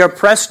time, or if they are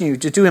pressing you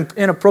to do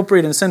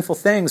inappropriate and sinful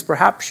things,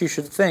 perhaps you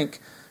should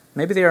think,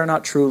 maybe they are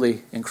not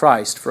truly in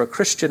Christ, for a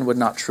Christian would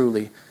not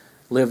truly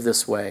live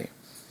this way.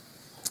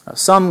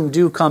 Some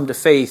do come to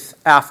faith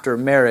after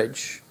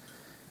marriage,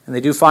 and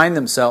they do find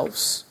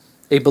themselves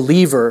a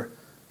believer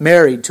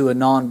married to a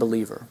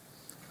non-believer.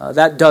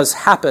 That does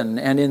happen,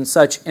 and in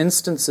such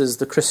instances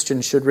the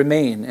Christian should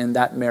remain in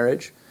that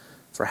marriage.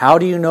 For how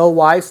do you know,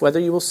 wife, whether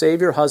you will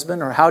save your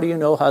husband, or how do you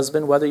know,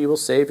 husband, whether you will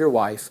save your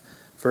wife?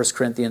 1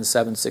 Corinthians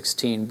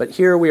 7:16. But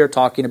here we are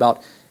talking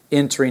about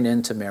entering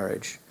into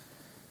marriage.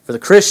 For the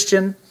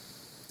Christian,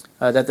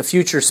 that the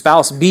future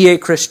spouse be a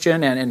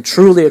Christian and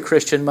truly a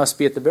Christian must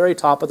be at the very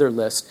top of their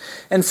list.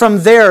 And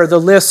from there, the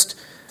list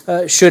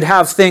should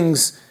have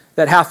things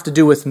that have to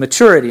do with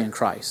maturity in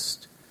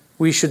Christ.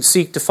 We should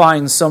seek to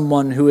find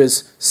someone who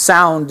is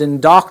sound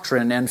in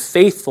doctrine and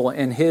faithful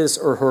in his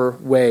or her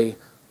way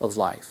of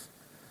life.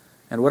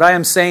 And what I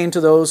am saying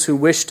to those who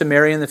wish to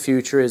marry in the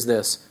future is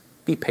this: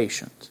 be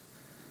patient.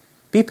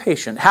 Be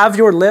patient. Have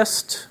your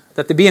list.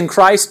 That to be in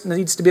Christ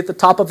needs to be at the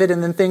top of it,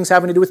 and then things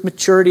having to do with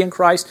maturity in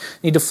Christ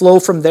need to flow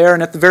from there.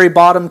 And at the very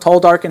bottom, tall,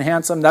 dark, and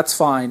handsome, that's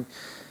fine.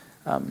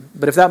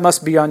 But if that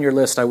must be on your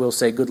list, I will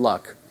say good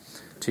luck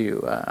to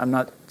you. I'm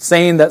not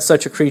saying that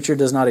such a creature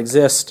does not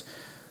exist,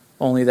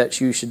 only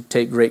that you should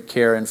take great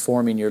care in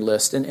forming your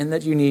list, and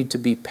that you need to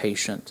be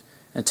patient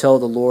until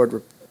the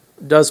Lord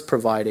does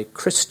provide a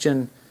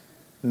Christian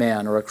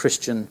man or a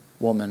Christian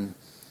woman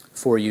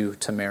for you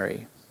to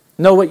marry.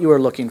 Know what you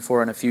are looking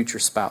for in a future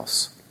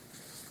spouse.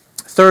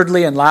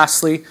 Thirdly and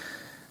lastly,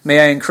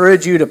 may I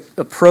encourage you to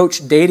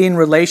approach dating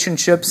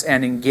relationships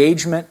and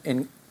engagement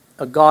in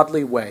a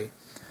godly way.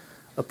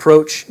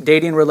 Approach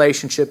dating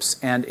relationships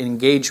and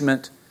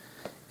engagement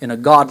in a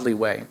godly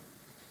way.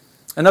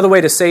 Another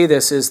way to say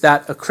this is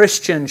that a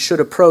Christian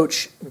should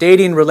approach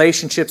dating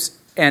relationships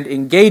and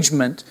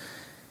engagement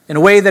in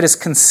a way that is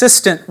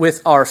consistent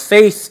with our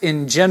faith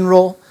in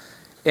general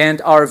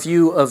and our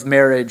view of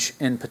marriage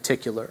in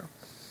particular.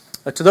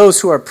 To those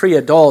who are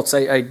pre-adults,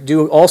 I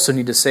do also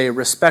need to say,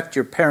 respect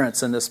your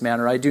parents in this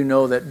manner. I do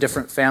know that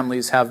different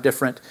families have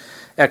different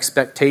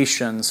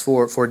expectations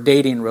for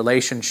dating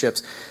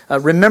relationships.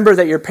 Remember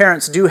that your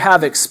parents do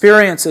have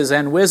experiences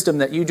and wisdom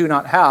that you do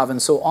not have,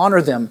 and so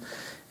honor them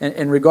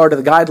in regard to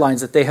the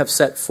guidelines that they have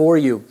set for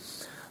you.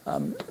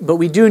 But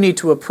we do need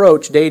to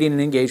approach dating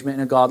and engagement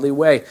in a godly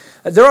way.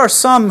 There are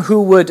some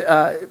who would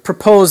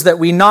propose that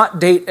we not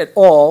date at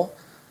all,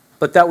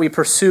 but that we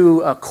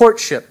pursue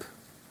courtship.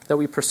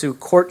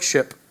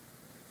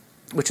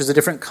 Which is a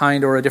different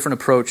kind or a different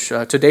approach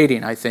to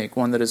dating, I think.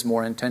 One that is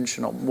more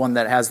intentional, one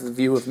that has the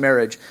view of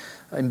marriage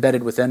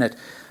embedded within it.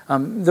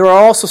 There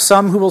are also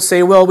some who will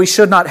say, well, we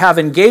should not have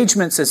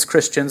engagements as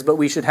Christians, but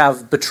we should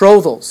have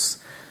betrothals.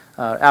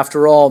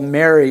 After all,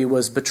 Mary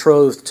was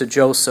betrothed to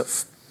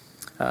Joseph,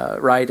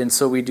 right? And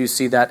so we do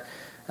see that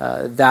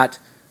that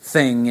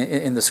thing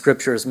in the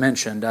Scriptures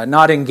mentioned.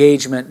 Not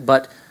engagement,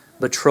 but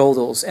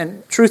betrothals.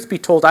 And truth be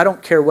told, I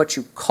don't care what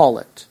you call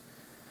it.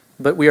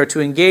 But we are to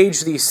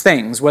engage these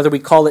things, whether we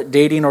call it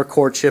dating or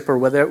courtship, or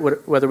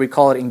whether we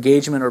call it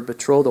engagement or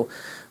betrothal.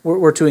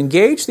 We're to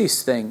engage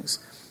these things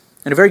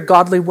in a very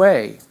godly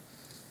way.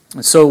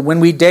 And so when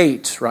we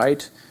date,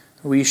 right,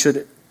 we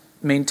should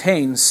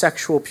maintain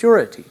sexual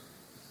purity.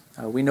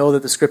 We know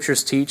that the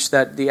Scriptures teach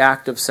that the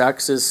act of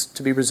sex is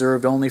to be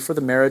reserved only for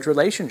the marriage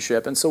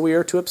relationship, and so we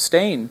are to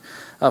abstain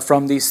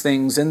from these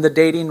things in the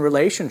dating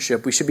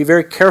relationship. We should be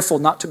very careful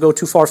not to go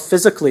too far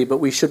physically, but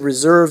we should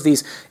reserve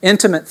these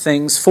intimate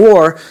things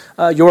for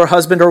your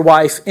husband or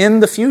wife in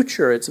the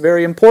future. It's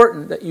very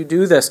important that you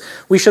do this.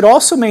 We should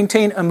also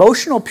maintain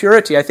emotional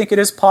purity. I think it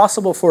is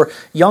possible for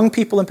young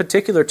people in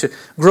particular to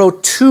grow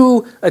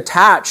too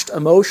attached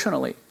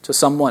emotionally to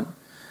someone.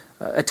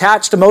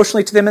 attached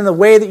emotionally to them in the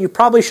way that you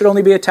probably should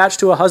only be attached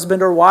to a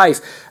husband or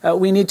wife.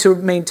 We need to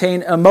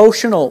maintain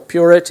emotional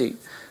purity.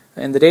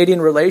 In the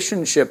dating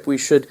relationship, we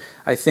should,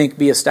 I think,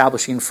 be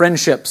establishing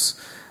friendships,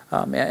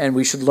 and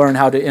we should learn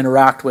how to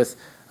interact with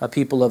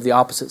people of the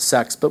opposite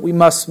sex. But we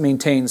must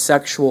maintain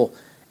sexual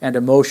and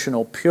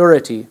emotional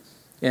purity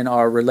in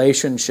our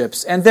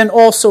relationships. And then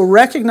also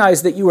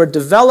recognize that you are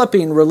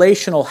developing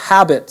relational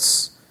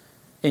habits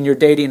in your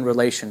dating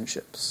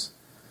relationships.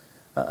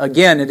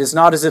 Again, it is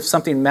not as if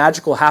something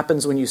magical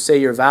happens when you say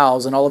your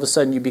vows and all of a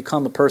sudden you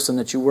become a person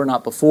that you were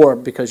not before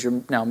because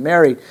you're now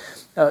married.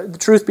 The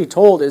truth be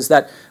told is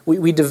that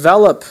we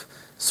develop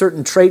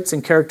certain traits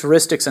and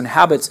characteristics and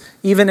habits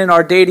even in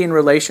our dating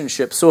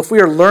relationships. So if we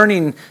are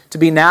learning to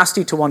be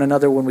nasty to one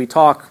another when we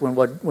talk, when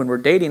we're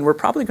dating, we're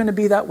probably going to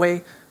be that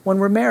way when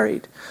we're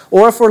married.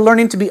 Or if we're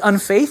learning to be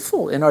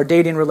unfaithful in our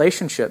dating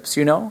relationships,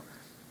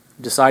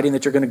 deciding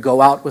that you're going to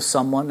go out with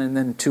someone and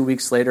then 2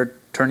 weeks later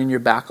turning your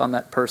back on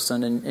that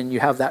person and you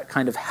have that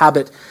kind of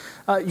habit.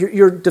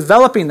 You're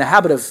developing the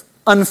habit of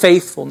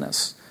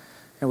unfaithfulness.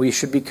 And we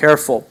should be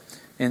careful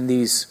in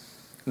these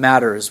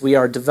matters. We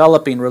are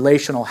developing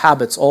relational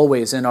habits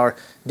always in our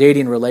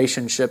dating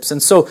relationships.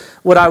 And so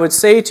what I would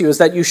say to you is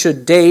that you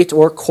should date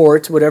or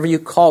court, whatever you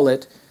call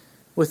it,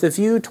 with a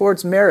view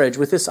towards marriage,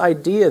 with this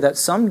idea that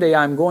someday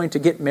I'm going to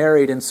get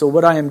married, and so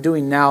what I am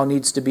doing now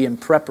needs to be in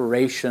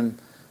preparation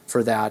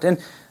for that. And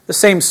the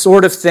same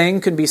sort of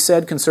thing can be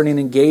said concerning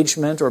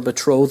engagement or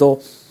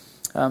betrothal.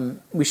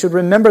 We should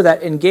remember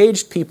that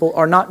engaged people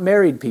are not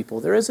married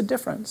people. There is a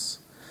difference.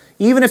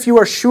 Even if you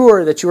are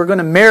sure that you are going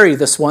to marry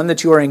this one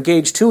that you are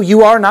engaged to,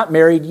 you are not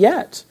married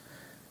yet.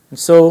 And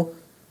so,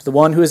 to the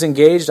one who is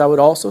engaged, I would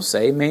also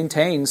say,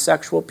 maintain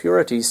sexual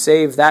purity.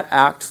 Save that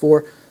act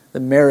for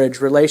the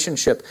marriage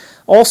relationship.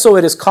 Also,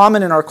 it is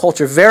common in our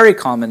culture, very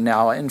common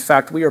now. In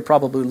fact, we are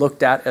probably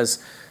looked at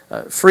as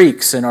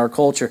freaks in our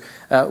culture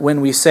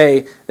when we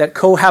say that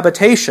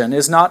cohabitation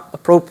is not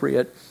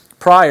appropriate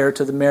prior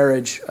to the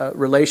marriage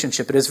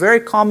relationship. It is very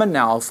common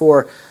now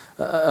for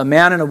a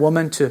man and a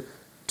woman to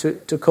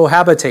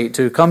cohabitate,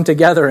 to come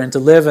together and to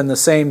live in the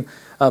same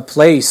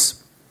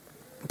place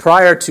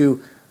prior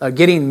to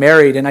getting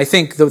married. And I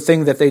think the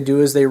thing that they do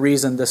is they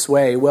reason this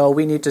way: well,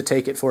 we need to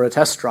take it for a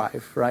test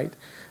drive, right?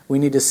 We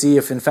need to see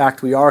if, in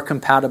fact, we are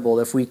compatible,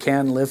 if we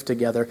can live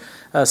together.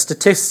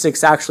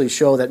 Statistics actually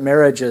show that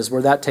marriages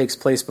where that takes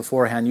place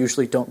beforehand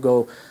usually don't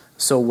go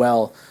so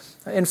well.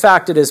 In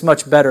fact, it is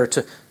much better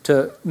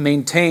to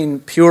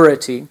maintain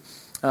purity,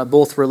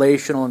 both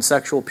relational and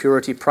sexual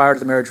purity, prior to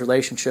the marriage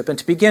relationship, and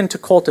to begin to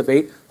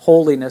cultivate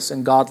holiness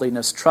and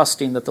godliness,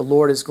 trusting that the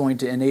Lord is going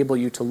to enable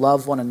you to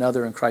love one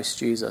another in Christ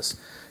Jesus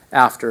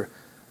after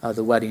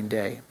the wedding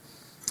day.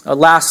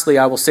 Lastly,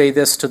 I will say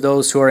this to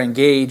those who are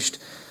engaged.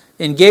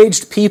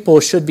 Engaged people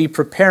should be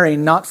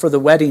preparing not for the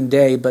wedding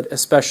day, but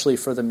especially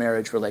for the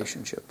marriage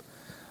relationship.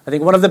 I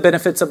think one of the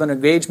benefits of an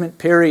engagement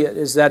period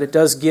is that it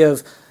does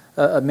give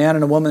a man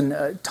and a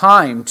woman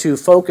time to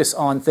focus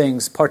on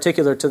things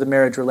particular to the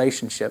marriage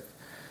relationship.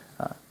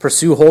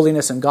 Pursue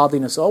holiness and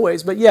godliness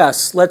always, but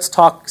yes, let's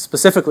talk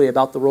specifically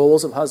about the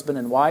roles of husband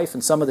and wife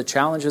and some of the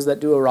challenges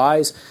that do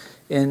arise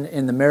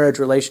in the marriage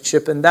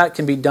relationship, and that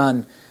can be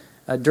done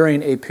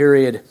during a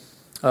period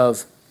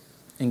of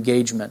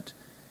engagement.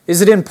 Is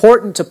it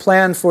important to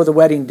plan for the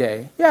wedding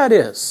day? Yeah, it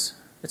is.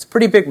 It's a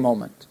pretty big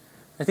moment.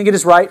 I think it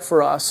is right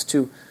for us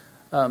to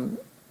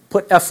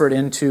put effort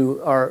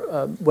into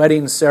our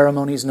wedding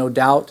ceremonies, no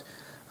doubt.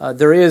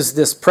 There is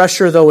this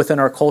pressure, though, within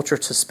our culture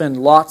to spend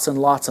lots and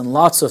lots and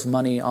lots of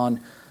money on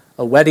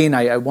a wedding.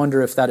 I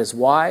wonder if that is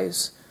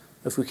wise,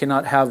 if we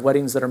cannot have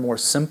weddings that are more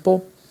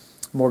simple,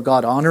 more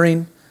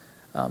God-honoring,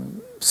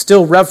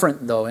 still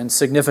reverent, though, and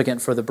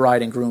significant for the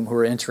bride and groom who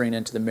are entering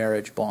into the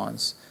marriage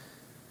bonds.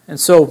 And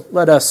so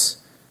let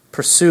us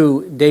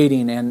pursue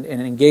dating and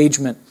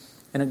engagement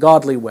in a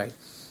godly way.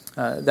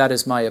 That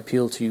is my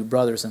appeal to you,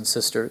 brothers and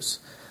sisters.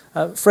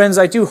 Friends,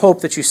 I do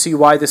hope that you see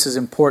why this is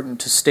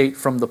important to state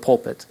from the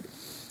pulpit.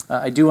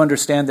 I do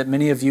understand that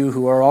many of you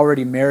who are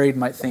already married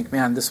might think,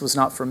 man, this was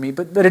not for me.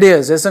 But it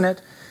is, isn't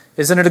it?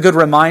 Isn't it a good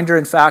reminder,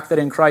 in fact, that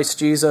in Christ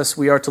Jesus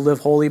we are to live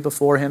holy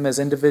before Him as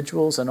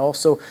individuals, and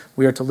also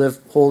we are to live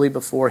holy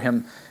before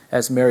Him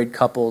as married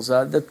couples.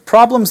 The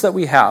problems that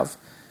we have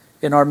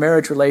in our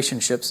marriage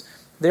relationships,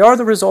 they are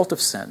the result of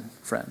sin,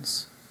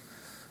 friends.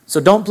 So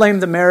don't blame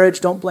the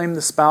marriage, don't blame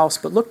the spouse,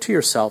 but look to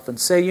yourself and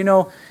say,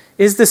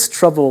 is this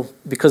trouble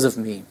because of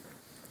me?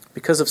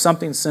 Because of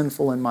something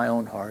sinful in my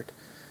own heart?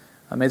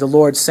 May the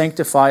Lord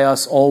sanctify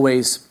us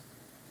always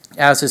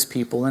as His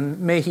people, and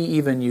may He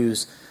even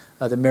use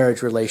the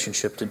marriage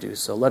relationship to do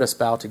so. Let us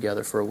bow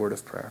together for a word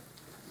of prayer.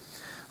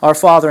 Our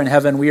Father in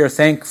heaven, we are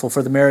thankful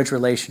for the marriage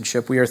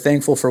relationship. We are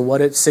thankful for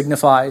what it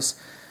signifies,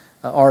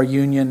 our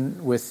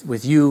union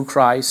with you,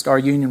 Christ, our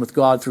union with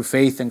God through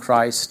faith in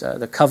Christ,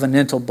 the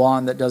covenantal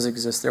bond that does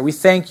exist there. We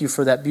thank you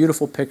for that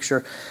beautiful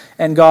picture.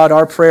 And God,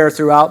 our prayer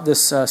throughout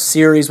this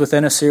series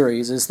within a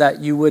series is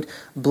that you would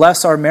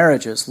bless our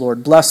marriages,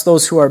 Lord. Bless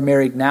those who are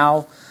married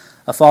now.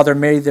 Father,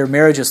 may their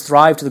marriages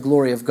thrive to the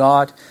glory of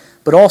God.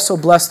 but also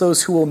bless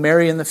those who will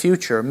marry in the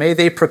future. May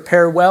they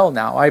prepare well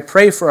now. I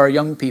pray for our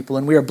young people,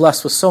 and we are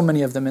blessed with so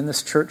many of them in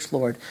this church,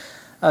 Lord,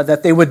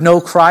 that they would know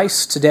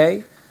Christ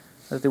today,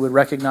 that they would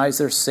recognize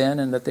their sin,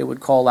 and that they would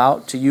call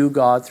out to you,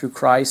 God, through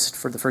Christ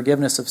for the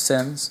forgiveness of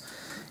sins,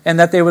 and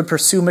that they would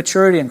pursue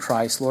maturity in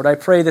Christ. Lord, I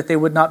pray that they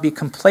would not be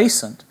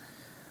complacent,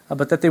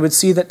 but that they would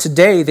see that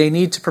today they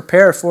need to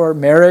prepare for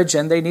marriage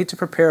and they need to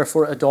prepare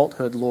for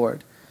adulthood,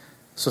 Lord.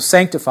 So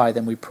sanctify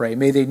them, we pray.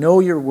 May they know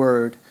your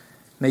word.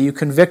 May you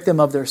convict them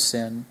of their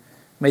sin.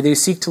 May they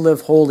seek to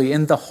live holy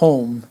in the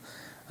home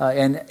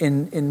and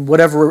in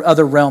whatever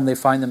other realm they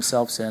find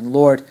themselves in.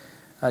 Lord,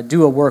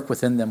 do a work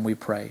within them, we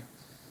pray.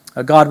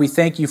 God, we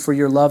thank you for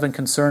your love and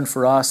concern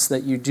for us,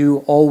 that you do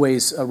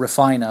always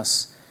refine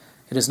us.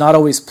 It is not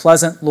always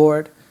pleasant,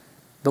 Lord,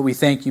 but we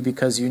thank you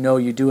because you know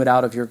you do it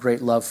out of your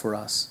great love for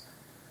us.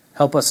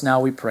 Help us now,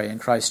 we pray, in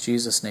Christ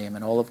Jesus' name,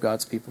 and all of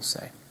God's people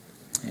say,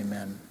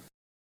 amen.